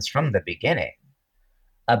assumptions from the beginning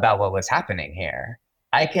about what was happening here.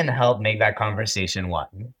 I can help make that conversation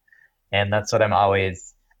one. And that's what I'm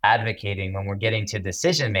always advocating when we're getting to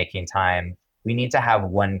decision-making time. We need to have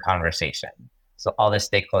one conversation. So all the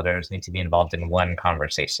stakeholders need to be involved in one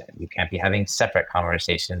conversation. You can't be having separate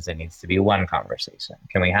conversations. It needs to be one conversation.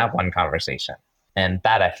 Can we have one conversation? And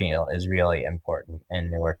that I feel is really important in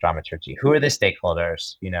new work dramaturgy. Who are the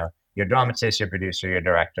stakeholders? Your dramatist, your producer, your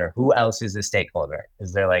director. Who else is a stakeholder?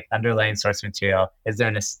 Is there like underlying source material? Is there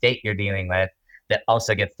an estate you're dealing with that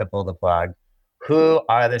also gets to pull the plug? Who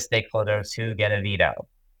are the stakeholders who get a veto?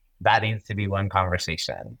 That needs to be one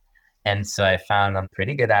conversation. And so I found I'm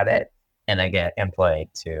pretty good at it. And I get employed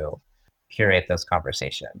to curate those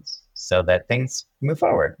conversations so that things move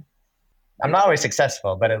forward. I'm not always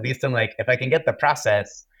successful, but at least I'm like, if I can get the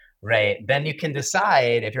process right, then you can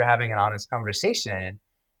decide if you're having an honest conversation,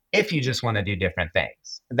 if you just want to do different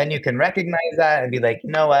things. Then you can recognize that and be like,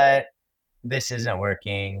 you know what? This isn't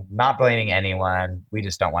working. Not blaming anyone. We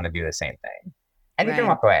just don't want to do the same thing. And you can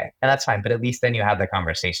walk away, and that's fine. But at least then you have the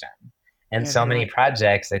conversation. And so many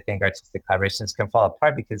projects, I think artistic collaborations can fall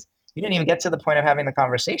apart because you didn't even get to the point of having the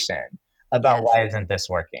conversation about why isn't this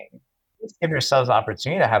working. Just give yourselves the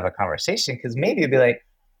opportunity to have a conversation, because maybe you'd be like,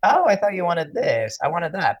 oh, I thought you wanted this. I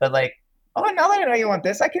wanted that. But like, oh, now that I know you want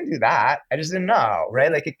this, I can do that. I just didn't know,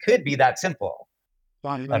 right? Like it could be that simple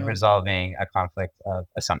of resolving a conflict of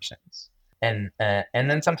assumptions. And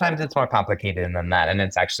then sometimes it's more complicated than that. And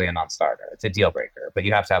it's actually a non-starter. It's a deal breaker, but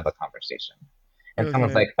you have to have the conversation. And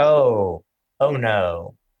someone's like, oh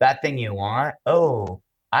no, that thing you want,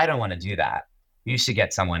 I don't want to do that. You should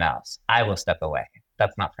get someone else. I will step away.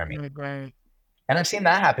 That's not for me. Right. And I've seen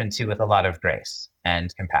that happen too with a lot of grace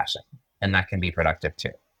and compassion, and that can be productive too.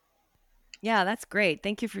 Yeah, that's great.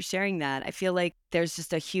 Thank you for sharing that. I feel like there's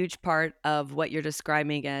just a huge part of what you're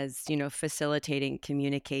describing as, facilitating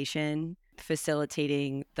communication,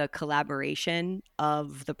 facilitating the collaboration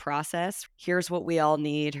of the process. Here's what we all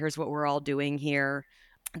need. Here's what we're all doing here.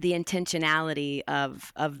 The intentionality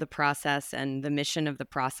of the process and the mission of the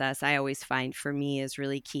process, I always find for me is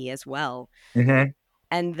really key as well. Mm-hmm.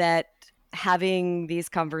 And that having these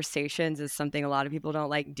conversations is something a lot of people don't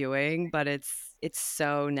like doing, but it's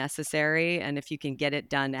so necessary. And if you can get it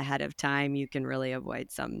done ahead of time, you can really avoid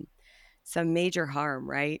some major harm,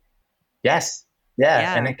 right? Yes. Yeah.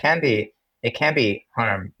 Yeah. And it can be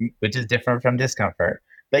harm, which is different from discomfort.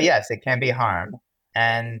 But yes, it can be harm.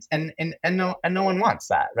 And no one wants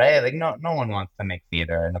that, right? Like no one wants to make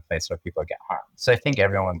theater in a place where people get harmed. So I think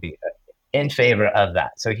everyone would be in favor of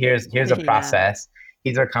that. So here's a Yeah. process.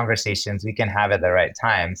 These are conversations we can have at the right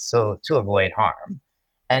time. So to avoid harm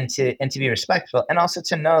and to be respectful, and also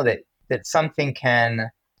to know that something can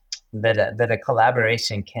that a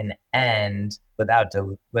collaboration can end without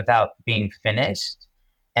being finished,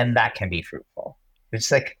 and that can be fruitful. It's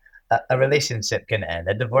like a relationship can end,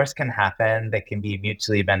 a divorce can happen that can be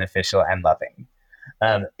mutually beneficial and loving.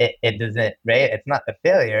 It doesn't, right? It's not a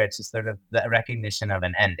failure. It's just sort of the recognition of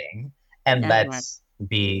an ending, and let's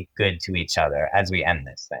be good to each other as we end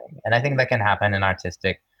this thing. And I think that can happen in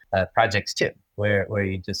artistic projects too, where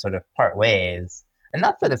you just sort of part ways. And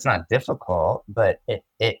not that it's not difficult, but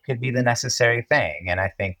it could be the necessary thing. And I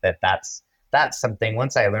think that's something,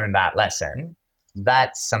 once I learned that lesson,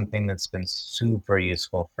 that's something that's been super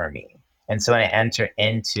useful for me. And so when I enter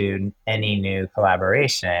into any new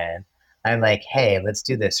collaboration, I'm like, hey, let's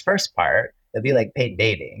do this first part. It'll be like paid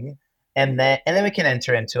dating. And then we can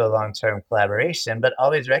enter into a long-term collaboration, but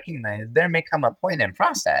always recognize there may come a point in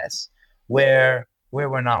process where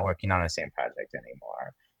we're not working on the same project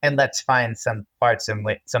anymore. And let's find some parts in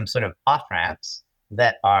which some sort of off ramps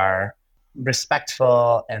that are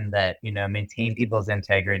respectful and that maintain people's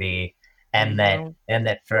integrity, and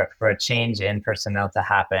that for a change in personnel to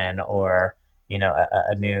happen, or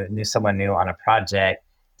a new someone new on a project,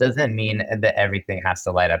 doesn't mean that everything has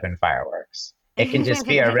to light up in fireworks. It can just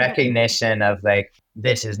be a recognition of like,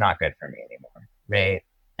 this is not good for me anymore, right?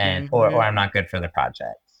 And or I'm not good for the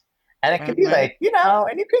project. And it could be like,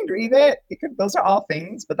 and you can grieve it. Those are all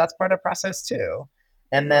things, but that's part of the process too.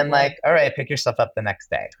 And then like, all right, pick yourself up the next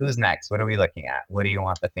day. Who's next? What are we looking at? What do you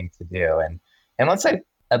want the thing to do? And once I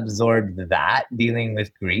absorbed that, dealing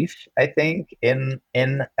with grief, I think in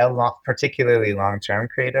particularly long-term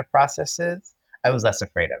creative processes, I was less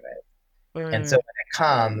afraid of it. And so when it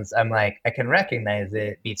comes, I'm like, I can recognize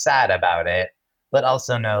it, be sad about it, but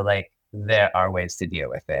also know like there are ways to deal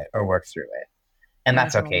with it or work through it. And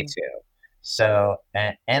that's okay too. So,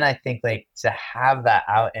 and I think like to have that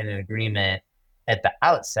out in an agreement at the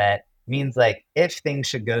outset means like if things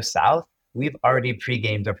should go south, we've already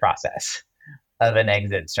pre-gamed a process of an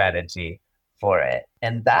exit strategy for it.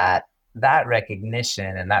 And that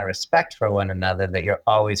recognition and that respect for one another, that you're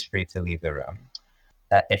always free to leave the room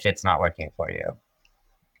if it's not working for you.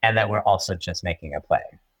 And that we're also just making a play.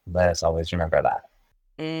 Let us always remember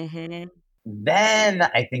that. Then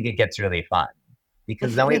I think it gets really fun,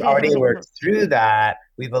 because then we've already worked through that.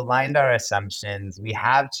 We've aligned our assumptions. We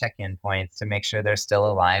have check-in points to make sure they're still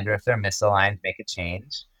aligned, or if they're misaligned, make a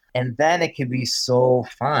change. And then it can be so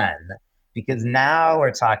fun, because now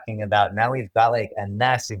we're talking about, now we've got like a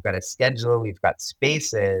nest, we've got a schedule, we've got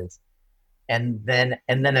spaces, and then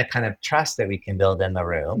a kind of trust that we can build in the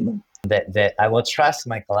room, that I will trust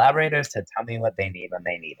my collaborators to tell me what they need when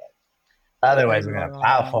they need it. Otherwise, we're going to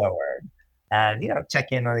plow forward and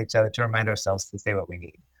check in on each other to remind ourselves to say what we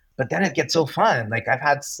need. But then it gets so fun. Like I've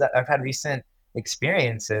had recent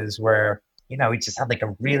experiences where we just had like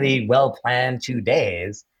a really well planned 2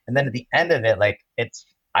 days, and then at the end of it, like it's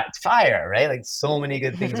fire, right? Like so many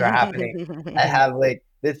good things are happening. I have like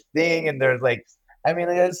this thing, and there's like, I mean,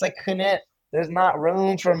 it's like there's not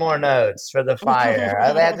room for more notes for the fire.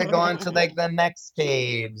 I had to go on to like the next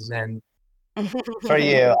page. And for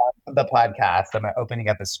you, the podcast, I'm opening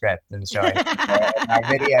up a script and showing people in our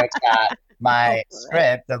video chat my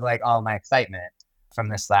script of like all my excitement from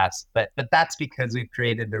this last. But that's because we've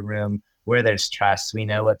created a room where there's trust. We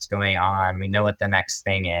know what's going on. We know what the next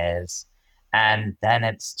thing is. And then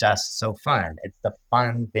it's just so fun. It's the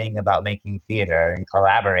fun thing about making theater and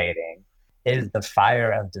collaborating, is the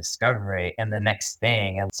fire of discovery and the next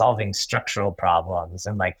thing, and solving structural problems,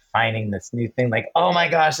 and like finding this new thing, like, oh my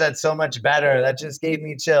gosh, that's so much better. That just gave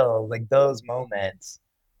me chills. Like those moments,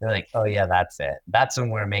 they're like, oh yeah, that's it. That's when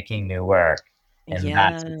we're making new work. And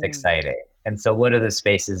that's what's Yeah. exciting. And so what are the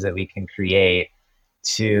spaces that we can create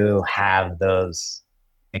to have those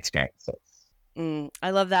experiences? I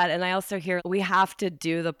love that. And I also hear we have to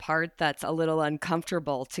do the part that's a little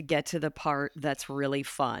uncomfortable to get to the part that's really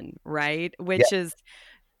fun, right? Yeah, Which is,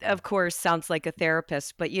 of course, sounds like a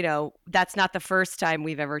therapist, but that's not the first time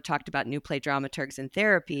we've ever talked about new play dramaturgs in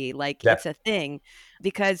therapy. Like yeah. it's a thing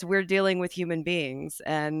because we're dealing with human beings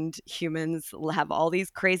and humans have all these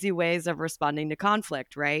crazy ways of responding to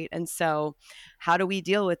conflict, right? And so, how do we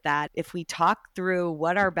deal with that? If we talk through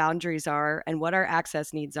what our boundaries are and what our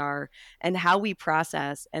access needs are and how we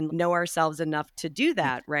process and know ourselves enough to do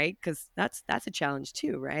that, right? Because that's a challenge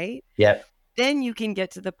too, right? Yep. Then you can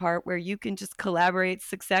get to the part where you can just collaborate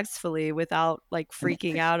successfully without like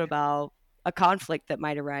freaking out about a conflict that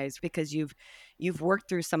might arise because you've worked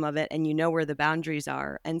through some of it and you know where the boundaries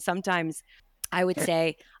are. And sometimes I would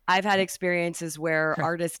say I've had experiences where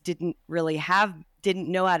artists didn't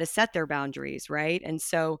know how to set their boundaries, right? And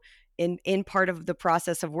so in part of the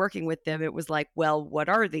process of working with them, it was like, well, what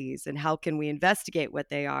are these and how can we investigate what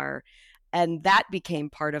they are? And that became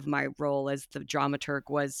part of my role as the dramaturg,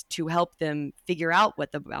 was to help them figure out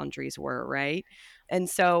what the boundaries were, right? And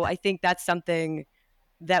so I think that's something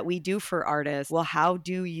that we do for artists. Well, how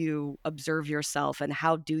do you observe yourself and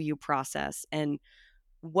how do you process? And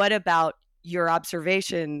what about your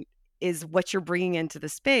observation is what you're bringing into the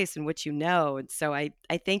space and what you know. And so I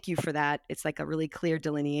thank you for that. It's like a really clear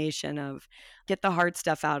delineation of get the hard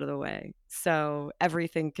stuff out of the way. So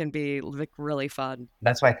everything can be like really fun.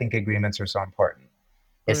 That's why I think agreements are so important.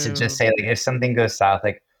 Is to just Mm. say, like, if something goes south,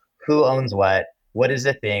 like, who owns what? What is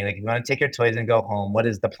the thing? Like, if you want to take your toys and go home, what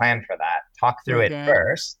is the plan for that? Talk through it Mhm.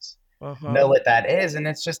 first, know Mhm. what that is, and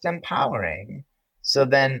it's just empowering. So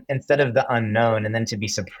then instead of the unknown and then to be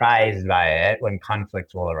surprised by it when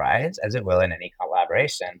conflict will arise, as it will in any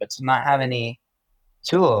collaboration, but to not have any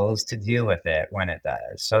tools to deal with it when it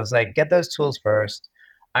does. So it's like, get those tools first,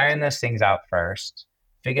 iron those things out first,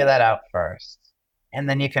 figure that out first, and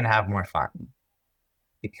then you can have more fun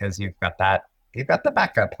because you've got the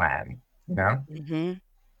backup plan, you know? Mhm.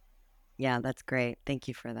 Yeah, that's great. Thank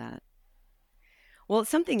you for that. Well,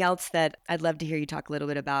 something else that I'd love to hear you talk a little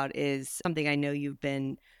bit about is something I know you've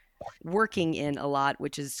been working in a lot,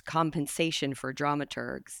 which is compensation for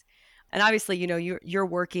dramaturgs. And obviously, you're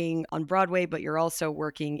working on Broadway, but you're also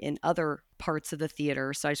working in other parts of the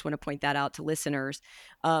theater. So I just want to point that out to listeners.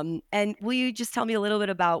 And will you just tell me a little bit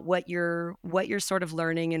about what you're sort of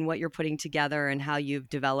learning and what you're putting together and how you've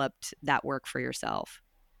developed that work for yourself?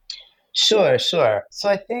 Sure, sure. So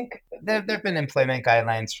I think there've been employment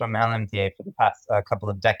guidelines from LMDA for the past couple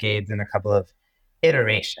of decades and a couple of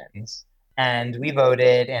iterations. And we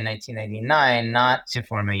voted in 1999 not to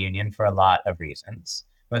form a union for a lot of reasons,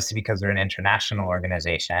 mostly because we're an international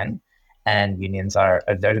organization and unions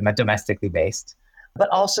they're domestically based, but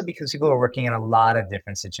also because people are working in a lot of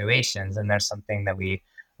different situations. And there's something that we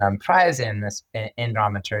prize in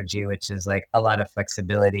dramaturgy, which is like a lot of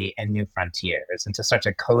flexibility and new frontiers, and to start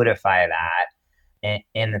to codify that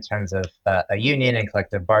in the terms of a union and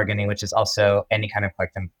collective bargaining, which is also any kind of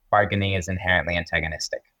collective bargaining is inherently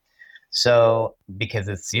antagonistic. So because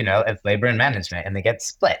it's labor and management and they get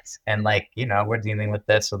split. And like, we're dealing with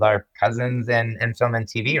this with our cousins in film and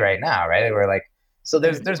TV right now, right? We're like, so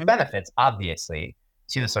there's Mhm. benefits, obviously,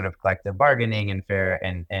 to sort of collective bargaining and fair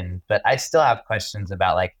and but I still have questions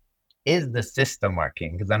about like, is the system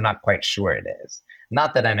working? Because I'm not quite sure it is.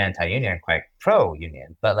 Not that I'm anti-union, quite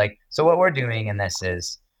pro-union, but like, so what we're doing in this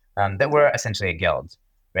is that we're essentially a guild,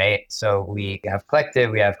 right? So we have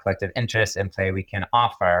collective interests in play. We can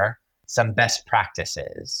offer some best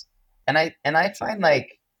practices. And I find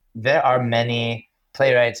like there are many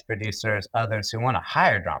playwrights, producers, others who want to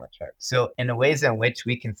hire dramaturgs. So in the ways in which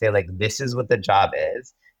we can say like this is what the job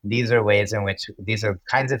is, these are ways in which these are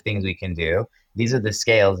kinds of things we can do. These are the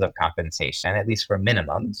scales of compensation, at least for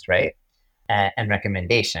minimums, right? And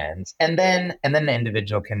recommendations. And then the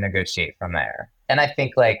individual can negotiate from there. And I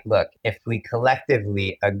think like, look, if we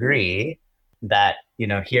collectively agree that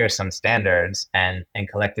here are some standards and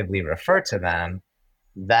collectively refer to them,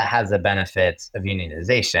 that has the benefits of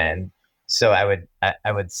unionization. So I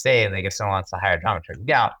would say like if someone wants to hire a dramaturg,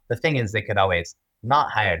 yeah, the thing is they could always not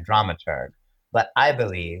hire a dramaturg. But I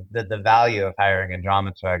believe that the value of hiring a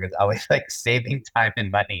dramaturg is always like saving time and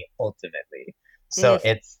money ultimately. So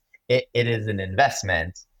Mm, it is an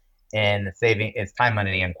investment in saving its time,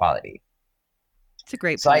 money, and quality. it's a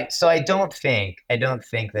great So I point. so I don't think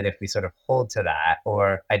that if we sort of hold to that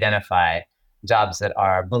or identify jobs that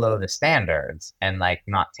are below the standards and like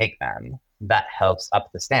not take them, that helps up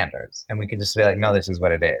the standards. And we can just be like, no, this is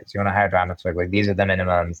what it is. You want to hire a dramaturg, like these are the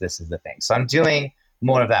minimums, this is the thing. So I'm doing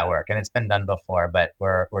more of that work, and it's been done before, but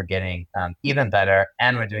we're getting even better,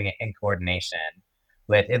 and we're doing it in coordination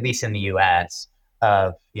with, at least in the US,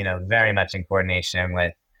 of, very much in coordination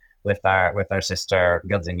with our sister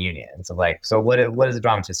guilds and unions of like, so what does the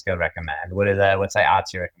Dramatist Guild recommend? What's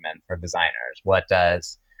IATSE recommend for designers? What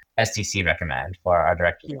does STC recommend for our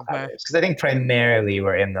directors and collaborators? Because I think primarily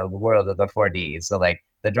we're in the world of the 4Ds. So like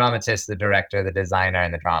the dramatist, the director, the designer,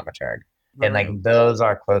 and the dramaturg. And like those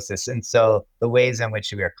are closest. And so the ways in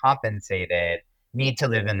which we are compensated need to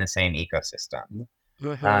live in the same ecosystem.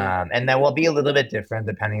 And that will be a little bit different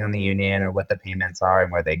depending on the union or what the payments are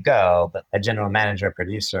and where they go. But a general manager,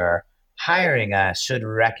 producer hiring us should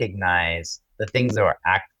recognize the things that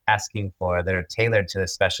we're asking for that are tailored to the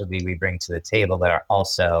specialty we bring to the table, that are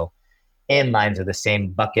also in lines with the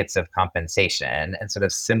same buckets of compensation and sort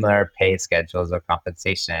of similar pay schedules of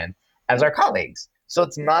compensation as our colleagues. So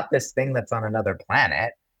it's not this thing that's on another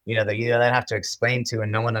planet, that you then have to explain to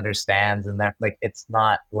and no one understands. And that, like, it's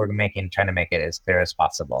not, we're trying to make it as clear as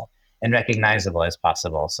possible and recognizable as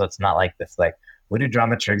possible. So it's not like this, like, what do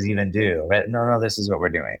dramaturgs even do? Right? No, this is what we're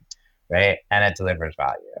doing. Right. And it delivers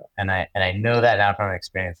value. And I know that now from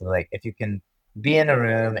experience of like, if you can be in a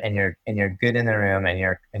room and you're good in the room and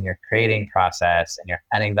you're creating process and you're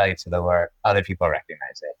adding value to the work, other people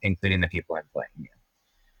recognize it, including the people employing you.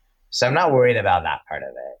 So I'm not worried about that part of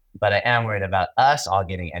it, but I am worried about us all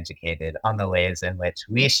getting educated on the ways in which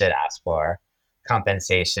we should ask for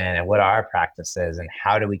compensation and what are our practices and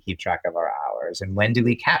how do we keep track of our hours and when do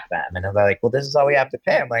we cap them? And they're like, well, this is all we have to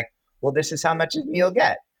pay. I'm like, well, this is how much you'll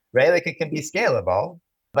get, right? Like it can be scalable,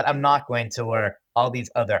 but I'm not going to work all these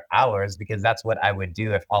other hours because that's what I would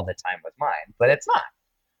do if all the time was mine, but it's not,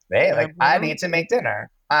 right? Like I need to make dinner.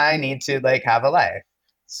 I need to like have a life.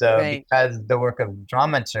 So because the work of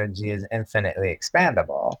dramaturgy is infinitely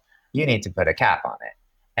expandable, you need to put a cap on it.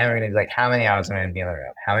 And we're going to be like, how many hours are going to be in the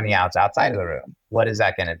room? How many hours outside of the room? What is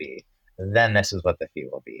that going to be? Then this is what the fee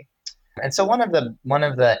will be. And so one of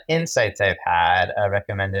the insights I've had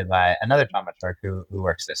recommended by another dramaturg who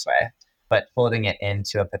works this way, but folding it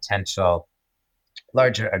into a potential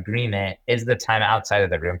larger agreement, is the time outside of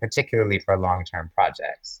the room, particularly for long-term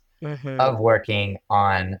projects, of working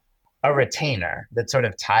on a retainer that's sort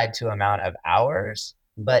of tied to amount of hours,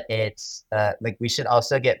 but it's like we should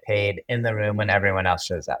also get paid in the room when everyone else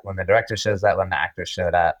shows up, when the director shows up, when the actor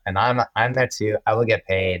showed up, and I'm there too. I will get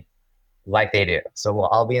paid like they do. So we'll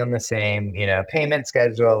all be on the same, payment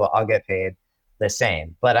schedule. We'll all get paid the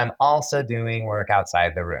same, but I'm also doing work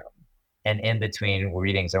outside the room and in between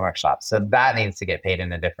readings and workshops. So that needs to get paid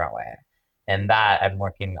in a different way. And that I'm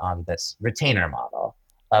working on this retainer model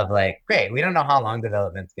of like, great, we don't know how long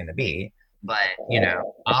development's going to be, but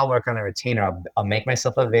I'll work on a retainer. I'll make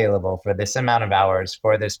myself available for this amount of hours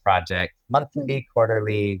for this project, monthly,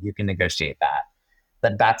 quarterly, you can negotiate that.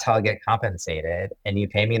 But that's how I'll get compensated. And you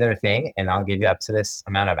pay me their thing and I'll give you up to this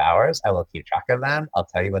amount of hours. I will keep track of them. I'll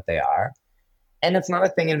tell you what they are. And it's not a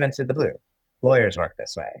thing invented the blue. Lawyers work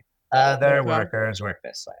this way. Other workers work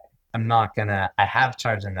this way. I have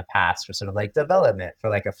charged in the past for sort of like development for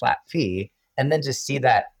like a flat fee, and then just see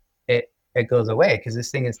that it goes away because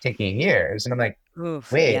this thing is taking years. And I'm like,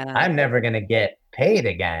 I'm never going to get paid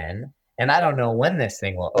again. And I don't know when this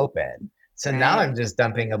thing will open. So now I'm just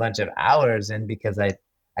dumping a bunch of hours in because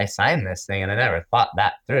I signed this thing and I never thought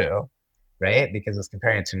that through, right? Because I was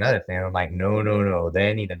comparing it to another thing. I'm like, no,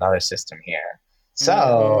 they need another system here.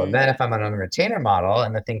 So then if I'm on a retainer model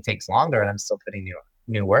and the thing takes longer and I'm still putting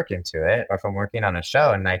new work into it, or if I'm working on a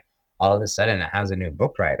show and like all of a sudden it has a new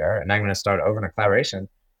book writer and I'm going to start over in a collaboration,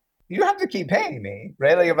 you have to keep paying me,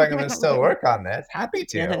 right? Like if I'm going to still work on this, happy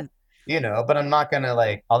to, but I'm not going to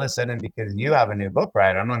like all of a sudden because you have a new book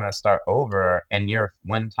writer, I'm not going to start over and your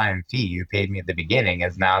one-time fee you paid me at the beginning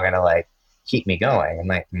is now going to like keep me going. I'm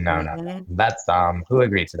like, no, that's dumb. Who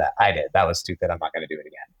agreed to that? I did. That was stupid. I'm not going to do it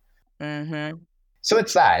again. So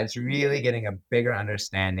it's really getting a bigger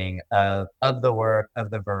understanding of the work,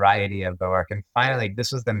 of the variety of the work. And finally,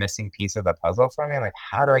 this was the missing piece of the puzzle for me. Like,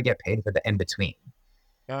 how do I get paid for the in-between?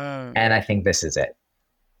 And I think this is it.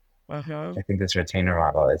 I think this retainer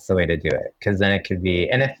model is the way to do it. Because then it could be,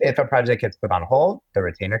 and if a project gets put on hold, the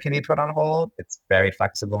retainer can be put on hold. It's very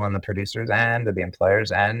flexible on the producer's end or the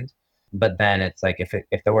employer's end. But then it's like,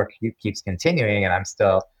 if the work keeps continuing and I'm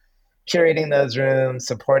still curating those rooms,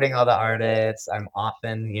 supporting all the artists, I'm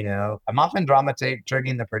often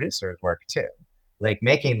dramaturging the producer's work too. Like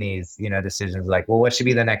making these, decisions like, well, what should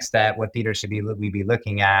be the next step? What theater should we be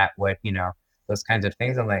looking at? What, those kinds of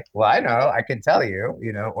things. I'm like, well, I know, I can tell you,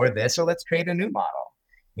 or this, or let's create a new model,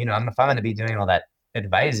 if I'm going to be doing all that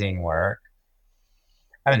advising work,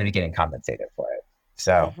 I'm going to be getting compensated for it.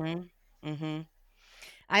 So Mm-hmm. Mm-hmm.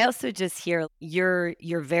 I also just hear you're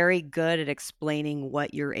very good at explaining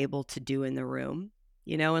what you're able to do in the room,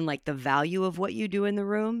 and like the value of what you do in the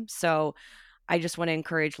room. So I just want to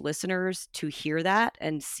encourage listeners to hear that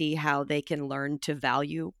and see how they can learn to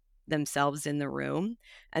value themselves in the room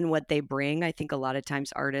and what they bring. I think a lot of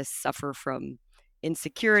times artists suffer from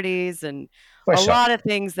insecurities and for a sure. lot of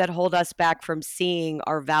things that hold us back from seeing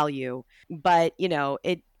our value. But,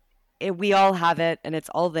 we all have it and it's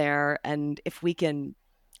all there. And if we can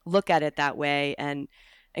look at it that way and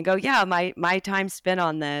go, yeah, my time spent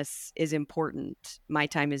on this is important. My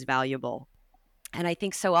time is valuable. And I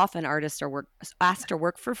think so often artists are asked to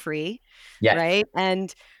work for free, Yes. right?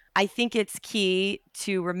 And I think it's key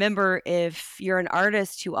to remember, if you're an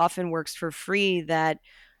artist who often works for free, that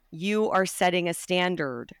you are setting a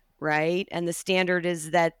standard, right? And the standard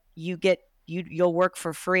is that you'll work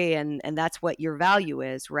for free, and that's what your value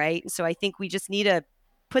is, right? So I think we just need to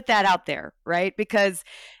put that out there, right? Because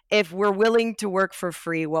if we're willing to work for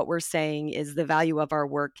free, what we're saying is the value of our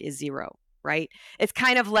work is zero, right? It's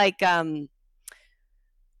kind of like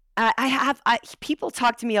people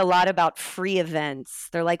talk to me a lot about free events.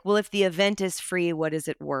 They're like, well, if the event is free, what is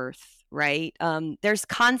it worth? Right? There's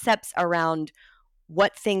concepts around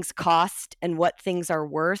what things cost and what things are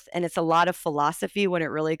worth. And it's a lot of philosophy when it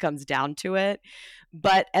really comes down to it.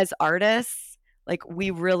 But as artists, like, we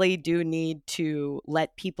really do need to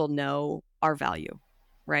let people know our value.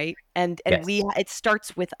 Right. And Yes. it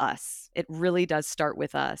starts with us. It really does start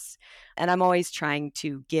with us. And I'm always trying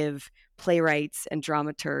to give playwrights and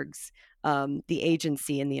dramaturgs the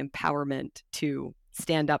agency and the empowerment to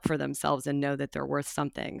stand up for themselves and know that they're worth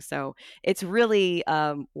something. So it's really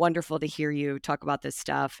wonderful to hear you talk about this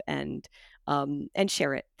stuff and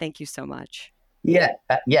share it. Thank you so much. Yeah.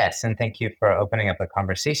 Yes. And thank you for opening up a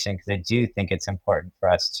conversation, because I do think it's important for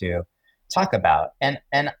us to talk about. And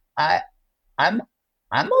I'm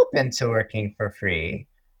I'm open to working for free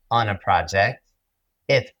on a project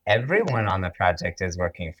if everyone on the project is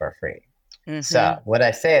working for free. So Mm-hmm. what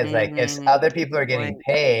I say is, like, if Mm-hmm. other people are Good getting point.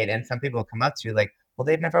 paid and some people come up to you like, well,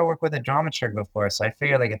 they've never worked with a dramaturg before. So I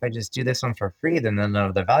figure, like, if I just do this one for free, then they'll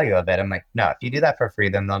know the value of it. I'm like, no, if you do that for free,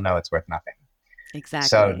 then they'll know it's worth nothing. So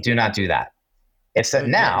Exactly. do not do that. If so,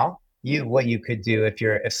 Mm-hmm. now what you could do,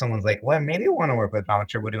 if someone's like, well, maybe we want to work with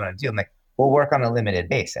dramaturg, what do you want to do? I'm like, we'll work on a limited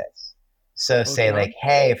basis. So say, Okay. like,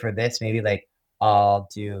 hey, for this, maybe, like, I'll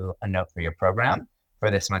do a note for your program for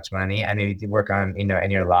this much money. And maybe work on, in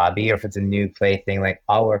your lobby, or if it's a new play thing, like,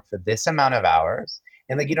 I'll work for this amount of hours.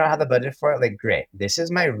 And, like, you don't have the budget for it. Like, great, this is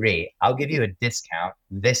my rate. I'll give you a discount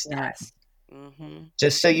this time. Yes. Mm-hmm.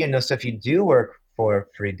 Just so you know. So if you do work for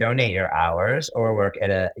free, donate your hours or work at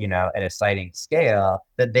a sliding scale,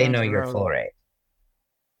 that they know your Mm-hmm. full rate.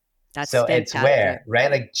 That's So it's fantastic. where, right?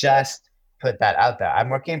 Like, just put that out there. I'm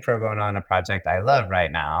working pro bono on a project I love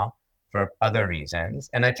right now for other reasons.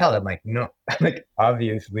 And I tell them, like, no, like,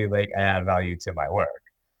 obviously, like, I add value to my work,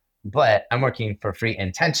 but I'm working for free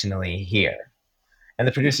intentionally here. And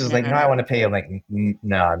the producer's like, no, I want to pay you. I'm like,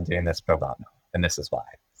 no, I'm doing this pro bono. And this is why.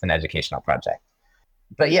 It's an educational project.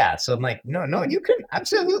 But yeah, so I'm like, no, no, you can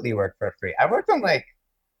absolutely work for free. I worked on, like,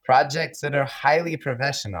 projects that are highly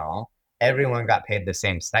professional. Everyone got paid the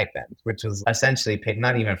same stipend, which was essentially paid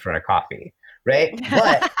not even for a coffee, right?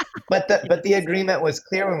 But the Yes. agreement was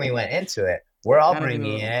clear when we went into it. We're all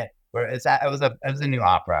bringing Oh, it. It was a new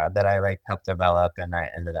opera that I, like, helped develop, and I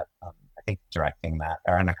ended up I think directing that,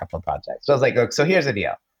 or on a couple of projects. So I was like, look, so here's the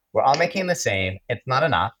deal. We're all making the same. It's not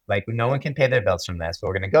enough. Like, no one can pay their bills from this, but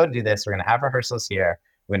we're gonna go do this. We're gonna have rehearsals here.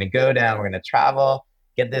 We're gonna go down. We're gonna travel,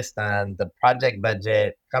 get this done. The project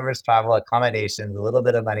budget covers travel, accommodations, a little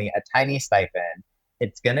bit of money, a tiny stipend.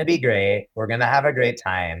 It's going to be great. We're going to have a great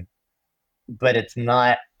time, but it's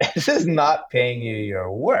not, this is not paying you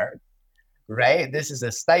your work, right? This is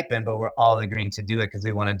a stipend, but we're all agreeing to do it because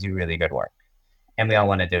we want to do really good work and we all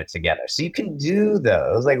want to do it together. So you can do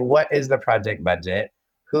those. Like, what is the project budget?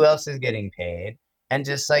 Who else is getting paid? And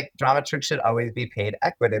just, like, dramaturg should always be paid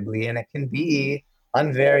equitably, and it can be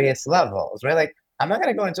on various levels, right? Like, I'm not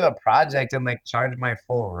going to go into a project and, like, charge my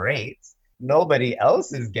full rates. Nobody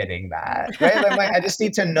else is getting that, right? I'm like, I just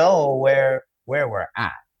need to know where we're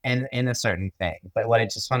at and in a certain thing. But what I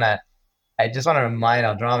just want to remind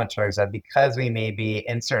our dramaturgs that because we may be,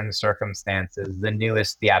 in certain circumstances, the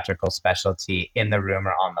newest theatrical specialty in the room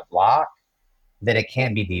or on the block, that it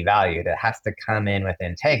can't be devalued. It has to come in with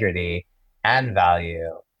integrity and value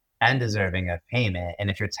and deserving of payment. And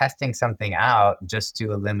if you're testing something out, just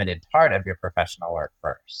do a limited part of your professional work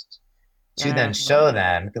first. to then show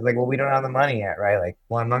them, because like, well, we don't have the money yet, right? Like,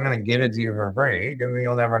 well, I'm not going to give it to you for free because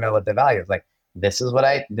you'll never know what the value is. Like, this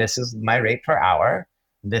is my rate per hour.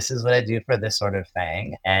 This is what I do for this sort of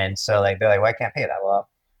thing. And so like, they're like, well, I can't pay that. Well,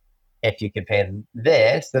 if you could pay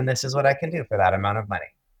this, then this is what I can do for that amount of money.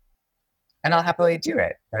 And I'll happily do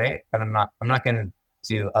it, right? But I'm not going to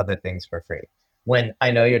do other things for free. When I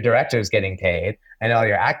know your director is getting paid, I know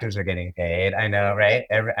your actors are getting paid, I know, right?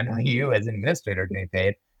 I know you as an administrator are getting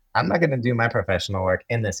paid. I'm not going to do my professional work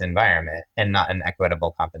in this environment and not an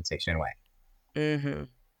equitable compensation way. Mm-hmm.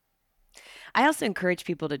 I also encourage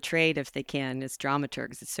people to trade if they can as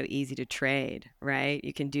dramaturgs. It's so easy to trade, right?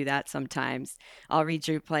 You can do that sometimes. I'll read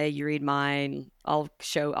your play, you read mine. I'll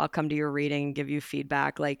come to your reading and give you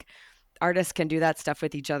feedback. Like artists can do that stuff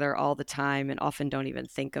with each other all the time and often don't even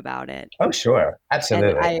think about it. Oh, sure. And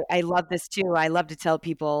Absolutely. I love this too. I love to tell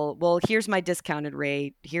people, well, here's my discounted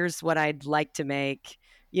rate. Here's what I'd like to make,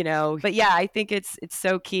 But yeah, I think it's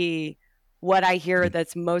so key. What I hear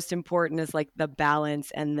that's most important is like the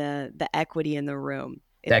balance and the equity in the room.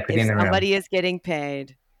 The equity If in the room. somebody is getting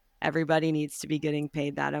paid, everybody needs to be getting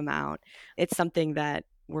paid that amount. It's something that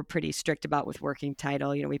we're pretty strict about with Working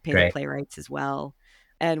Title. We pay the playwrights as well.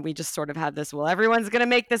 And we just sort of have this, well, everyone's going to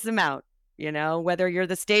make this amount. Whether you're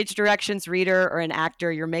the stage directions reader or an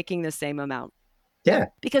actor, you're making the same amount. Yeah.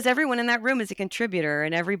 Because everyone in that room is a contributor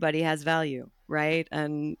and everybody has value, right?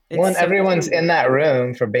 And everyone's in that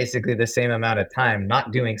room for basically the same amount of time,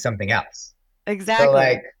 not doing something else. Exactly. So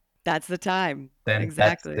like, that's the time. Then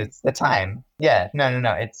exactly. It's the time. Yeah.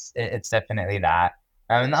 No. It's definitely that.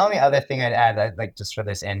 And the only other thing I'd add, like just for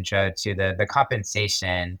this intro to the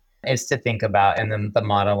compensation, is to think about, and then the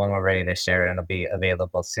model when we're ready to share it, and it'll be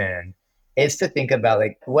available soon, is to think about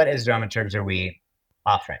like, what as dramaturgs are we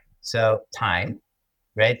offering? So time,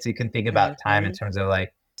 right? So you can think about time in terms of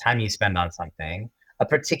like time you spend on something, a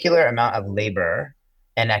particular amount of labor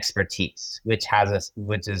and expertise, which has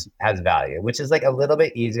value, which is like a little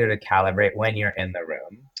bit easier to calibrate when you're in the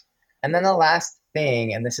room. And then the last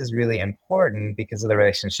thing, and this is really important because of the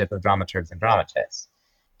relationship of dramaturgs and dramatists.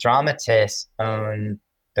 Dramatists own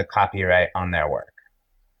the copyright on their work.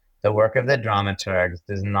 The work of the dramaturgs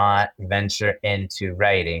does not venture into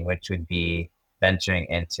writing, which would be venturing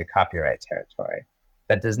into copyright territory.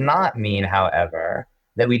 That does not mean, however,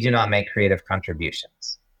 that we do not make creative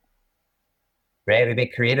contributions. Right? We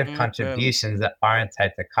make creative contributions that aren't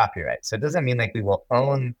tied to copyright. So it doesn't mean like we will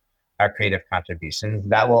own our creative contributions.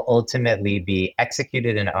 That will ultimately be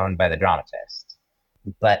executed and owned by the dramatist.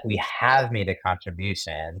 But we have made a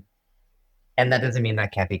contribution, and that doesn't mean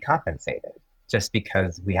that can't be compensated just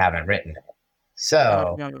because we haven't written it.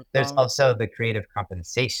 So there's also the creative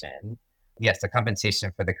compensation. Yes, the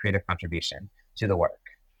compensation for the creative contribution to the work.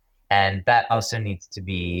 And that also needs to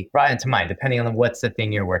be brought into mind, depending on what's the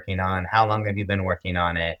thing you're working on, how long have you been working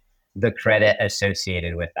on it, the credit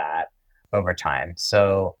associated with that over time.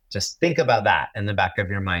 So just think about that in the back of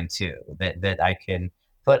your mind too, that I can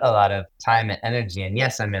put a lot of time and energy. And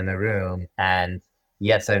yes, I'm in the room, and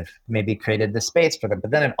yes, I've maybe created the space for them,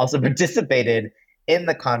 but then I've also participated in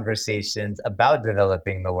the conversations about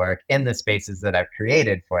developing the work in the spaces that I've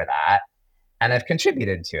created for that, and I've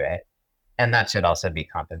contributed to it. And that should also be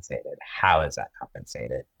compensated. How is that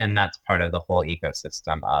compensated? And that's part of the whole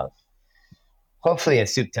ecosystem of hopefully a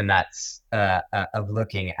soup to nuts of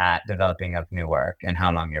looking at developing of new work and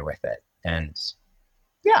how long you're with it. And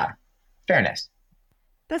yeah, fairness.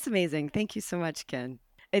 That's amazing. Thank you so much, Ken.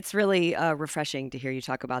 It's really refreshing to hear you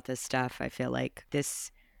talk about this stuff. I feel like this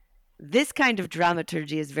kind of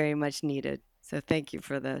dramaturgy is very much needed. So thank you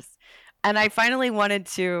for this. And I finally wanted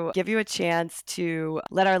to give you a chance to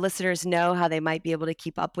let our listeners know how they might be able to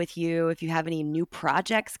keep up with you. If you have any new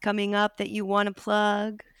projects coming up that you want to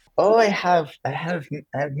plug. Oh, I have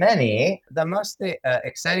many. The most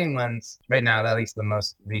exciting ones right now, at least the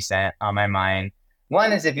most recent on my mind.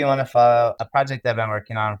 One is if you want to follow a project I've been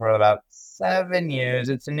working on for about 7 years.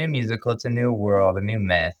 It's a new musical. It's a new world, a new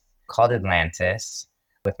myth called Atlantis,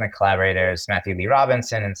 with my collaborators, Matthew Lee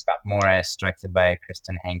Robinson and Scott Morris, directed by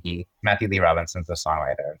Kristen Henke. Matthew Lee Robinson's the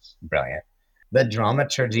songwriter. It's brilliant. The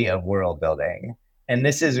dramaturgy of world building. And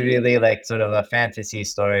this is really like sort of a fantasy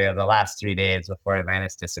story of the last 3 days before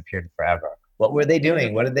Atlantis disappeared forever. What were they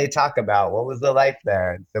doing? What did they talk about? What was the life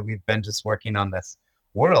there? So we've been just working on this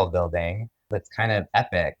world building that's kind of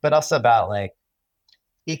epic, but also about like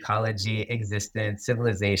ecology, existence,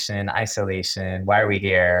 civilization, isolation, why are we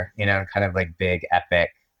here? Kind of like big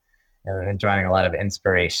epic, and drawing a lot of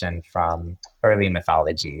inspiration from early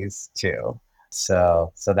mythologies too.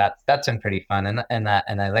 So that's been pretty fun, and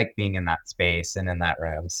I like being in that space and in that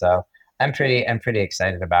room. So I'm pretty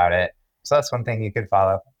excited about it. So that's one thing you could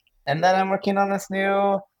follow. And then I'm working on this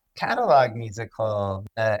new catalog musical.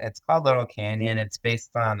 It's called Laurel Canyon. It's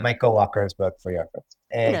based on Michael Walker's book for your book.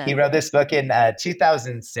 He wrote this book in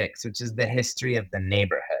 2006, which is the history of the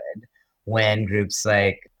neighborhood, when groups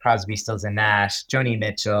like Crosby, Stills and Nash, Joni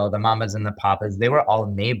Mitchell, the Mamas and the Papas, they were all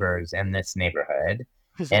neighbors in this neighborhood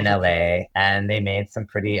in LA, and they made some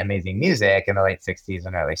pretty amazing music in the late 60s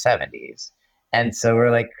and early 70s. And so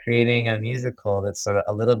we're like creating a musical that's sort of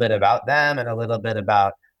a little bit about them and a little bit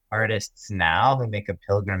about artists now who make a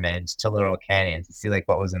pilgrimage to Laurel Canyon to see like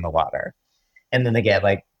what was in the water. And then they get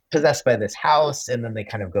like possessed by this house, and then they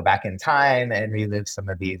kind of go back in time and relive some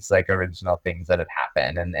of these like original things that had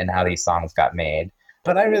happened, and how these songs got made.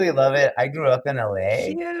 But I really love it. I grew up in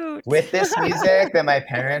LA with this music that my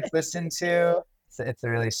parents listened to. So it's a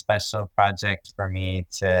really special project for me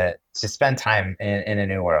to spend time in a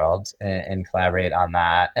new world and collaborate on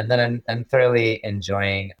that. And then I'm thoroughly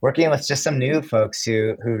enjoying working with just some new folks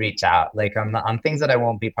who reach out, like on things that I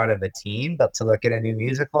won't be part of the team, but to look at a new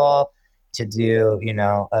musical, to do,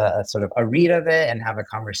 a sort of a read of it and have a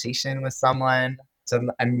conversation with someone. So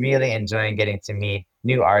I'm really enjoying getting to meet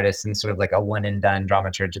new artists and sort of like a one and done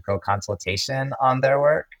dramaturgical consultation on their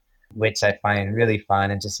work, which I find really fun,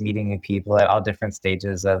 and just meeting new people at all different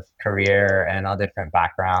stages of career and all different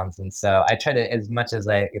backgrounds. And so I try to, as much as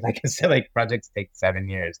like I said, like projects take 7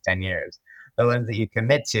 years, 10 years, the ones that you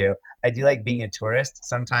commit to, I do like being a tourist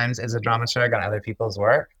sometimes as a dramaturg on other people's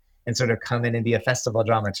work, and sort of come in and be a festival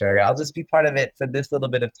dramaturg. I'll just be part of it for this little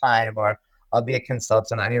bit of time, or I'll be a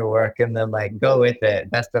consultant on your work and then like go with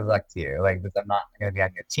it. Best of luck to you. Like, because I'm not going to be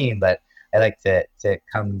on your team, but I like to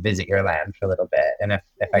come visit your land for a little bit. And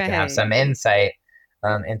if I can have some insight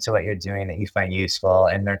into what you're doing that you find useful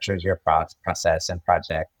and nurtures your process and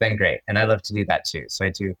project, then great. And I love to do that too. So I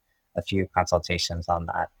do a few consultations on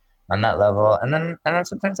that level. And then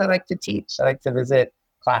sometimes I like to teach. I like to visit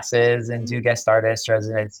classes and do guest artist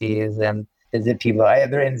residencies and visit people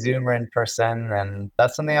either in Zoom or in person. And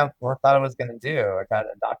that's something I thought I was going to do. I got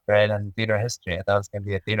a doctorate in theater history. I thought I was going to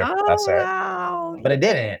be a theater professor. Wow. But I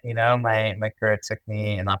didn't. My career took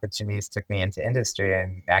me, and opportunities took me into industry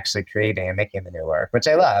and actually creating and making the new work, which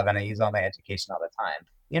I love. And I use all my education all the time.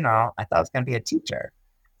 I thought I was going to be a teacher.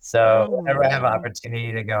 So whenever I have an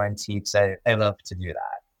opportunity to go and teach, I love to do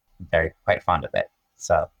that. I'm quite fond of it.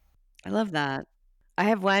 So I love that. I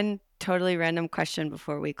have one totally random question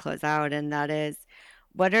before we close out, and that is,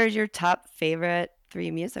 what are your top favorite 3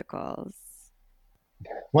 musicals?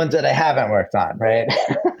 Ones that I haven't worked on, right?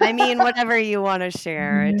 I mean, whatever you want to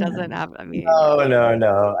share. It doesn't have,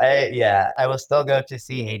 No. I will still go to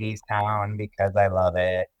see Hades Town because I love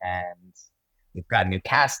it. And we've got a new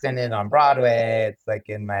cast in it on Broadway. It's like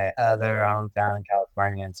in my other hometown in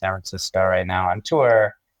California, in San Francisco right now on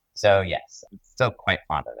tour. So yes, I'm still quite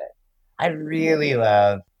fond of it. I really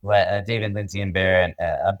love what David Lindsay and Bear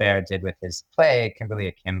did with his play, Kimberly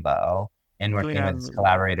Akimbo, and working with his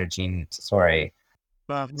collaborator, Gene Tesori,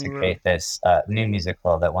 to create this new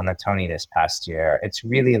musical that won the Tony this past year. It's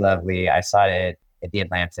really lovely. I saw it at the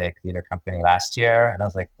Atlantic Theater Company last year, and I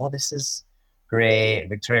was like, oh, this is great.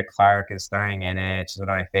 Victoria Clark is starring in it. She's one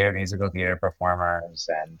of my favorite musical theater performers,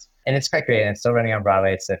 and it's quite great. And it's still running on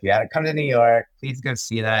Broadway. So if you haven't come to New York, please go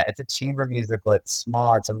see that. It's a chamber musical. It's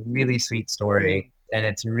small. It's a really sweet story. And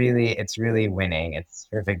it's really winning. It's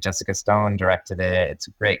perfect. Jessica Stone directed it. It's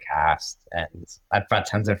a great cast, and I've brought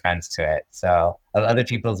tons of friends to it. So of other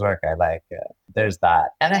people's work, I like. There's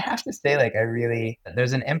that, and I have to say, like,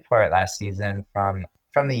 there's an import last season from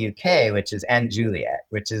the UK, which is And Juliet,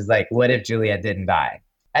 which is like, what if Juliet didn't die?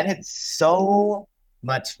 And it's so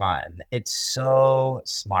much fun. It's so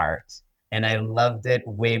smart, and I loved it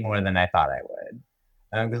way more than I thought I would.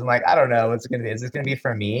 Because I'm like, I don't know what's gonna be. Is this gonna be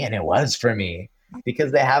for me? And it was for me,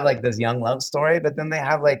 because they have like this young love story, but then they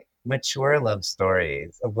have like mature love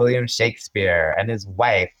stories of William Shakespeare and his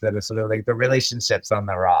wife that are sort of like the relationships on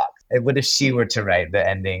the rocks. And what if she were to write the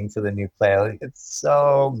ending to the new play? Like, it's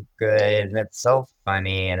so good, and it's so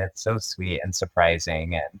funny, and it's so sweet and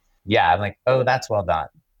surprising. And yeah, I'm like, oh, that's well done.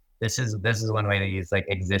 This is one way to use like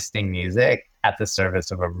existing music at the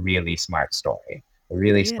service of a really smart story, a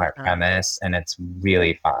really smart premise, and it's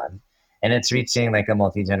really fun. And it's reaching like a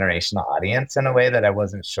multi-generational audience in a way that I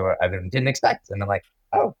wasn't sure, I didn't expect. And I'm like,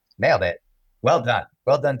 oh, nailed it. Well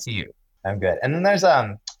done to you. I'm good. And then there's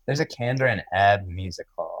a Candor and Ebb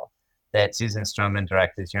musical that Susan Stroman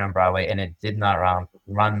directed here on Broadway, and it did not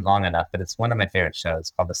run long enough, but it's one of my favorite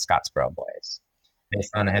shows, called The Scottsboro Boys,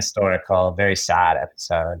 based on a historical, very sad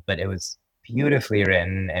episode, but it was beautifully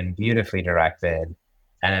written and beautifully directed.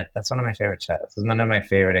 And that's one of my favorite shows. It's one of my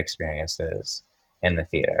favorite experiences in the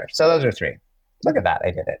theater. So those are 3. Look at that.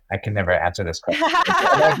 I did it. I can never answer this question.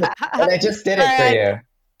 and I just did it for you.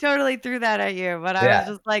 Totally threw that at you, but I was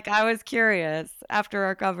just like, I was curious after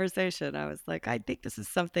our conversation. I was like, I think this is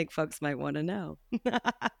something folks might want to know.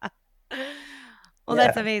 Well,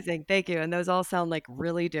 that's amazing. Thank you. And those all sound like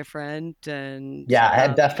really different. And I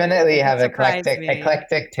definitely have surprised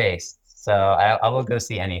eclectic tastes. So I will go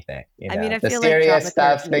see anything. I mean, I the feel serious like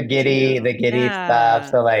stuff, the giddy stuff.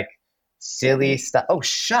 So like silly stuff. Oh,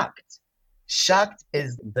 Shucked. Shucked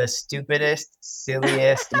is the stupidest,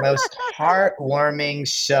 silliest, most heartwarming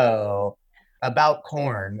show about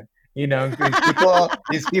corn.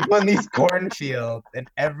 These people in these cornfields, and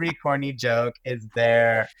every corny joke is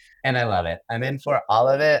there. And I love it. I'm in for all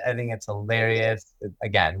of it. I think it's hilarious.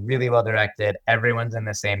 Again, really well directed. Everyone's in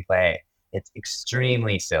the same play. It's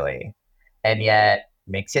extremely silly, and yet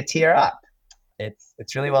makes you tear up.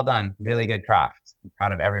 It's really well done. Really good craft. I'm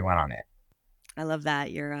proud of everyone on it. I love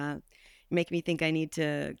that. You're making me think I need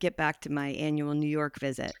to get back to my annual New York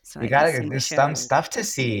visit. So there's some stuff to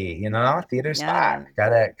see. Theater's back.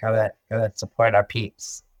 Gotta support our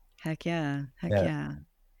peeps. Heck yeah.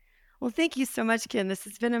 Well, thank you so much, Ken. This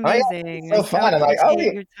has been amazing. So fun. I'm like,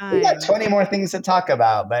 we got 20 more things to talk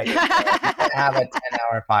about, but you can't have a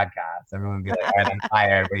 10-hour podcast. Everyone would be like, all right, I'm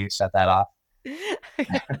tired. Will you shut that off?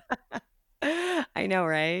 I know,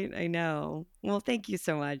 right? I know. Well, thank you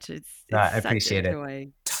so much. I appreciate it. Joy.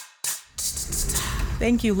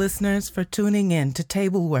 Thank you, listeners, for tuning in to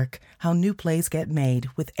Table Work, How New Plays Get Made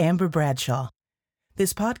with Amber Bradshaw.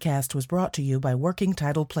 This podcast was brought to you by Working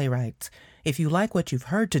Title Playwrights. If you like what you've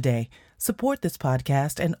heard today, support this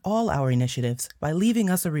podcast and all our initiatives by leaving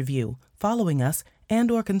us a review, following us,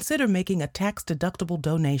 and/or consider making a tax-deductible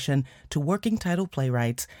donation to Working Title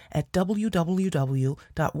Playwrights at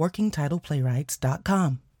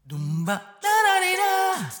www.workingtitleplaywrights.com.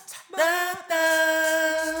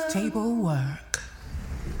 Table Work.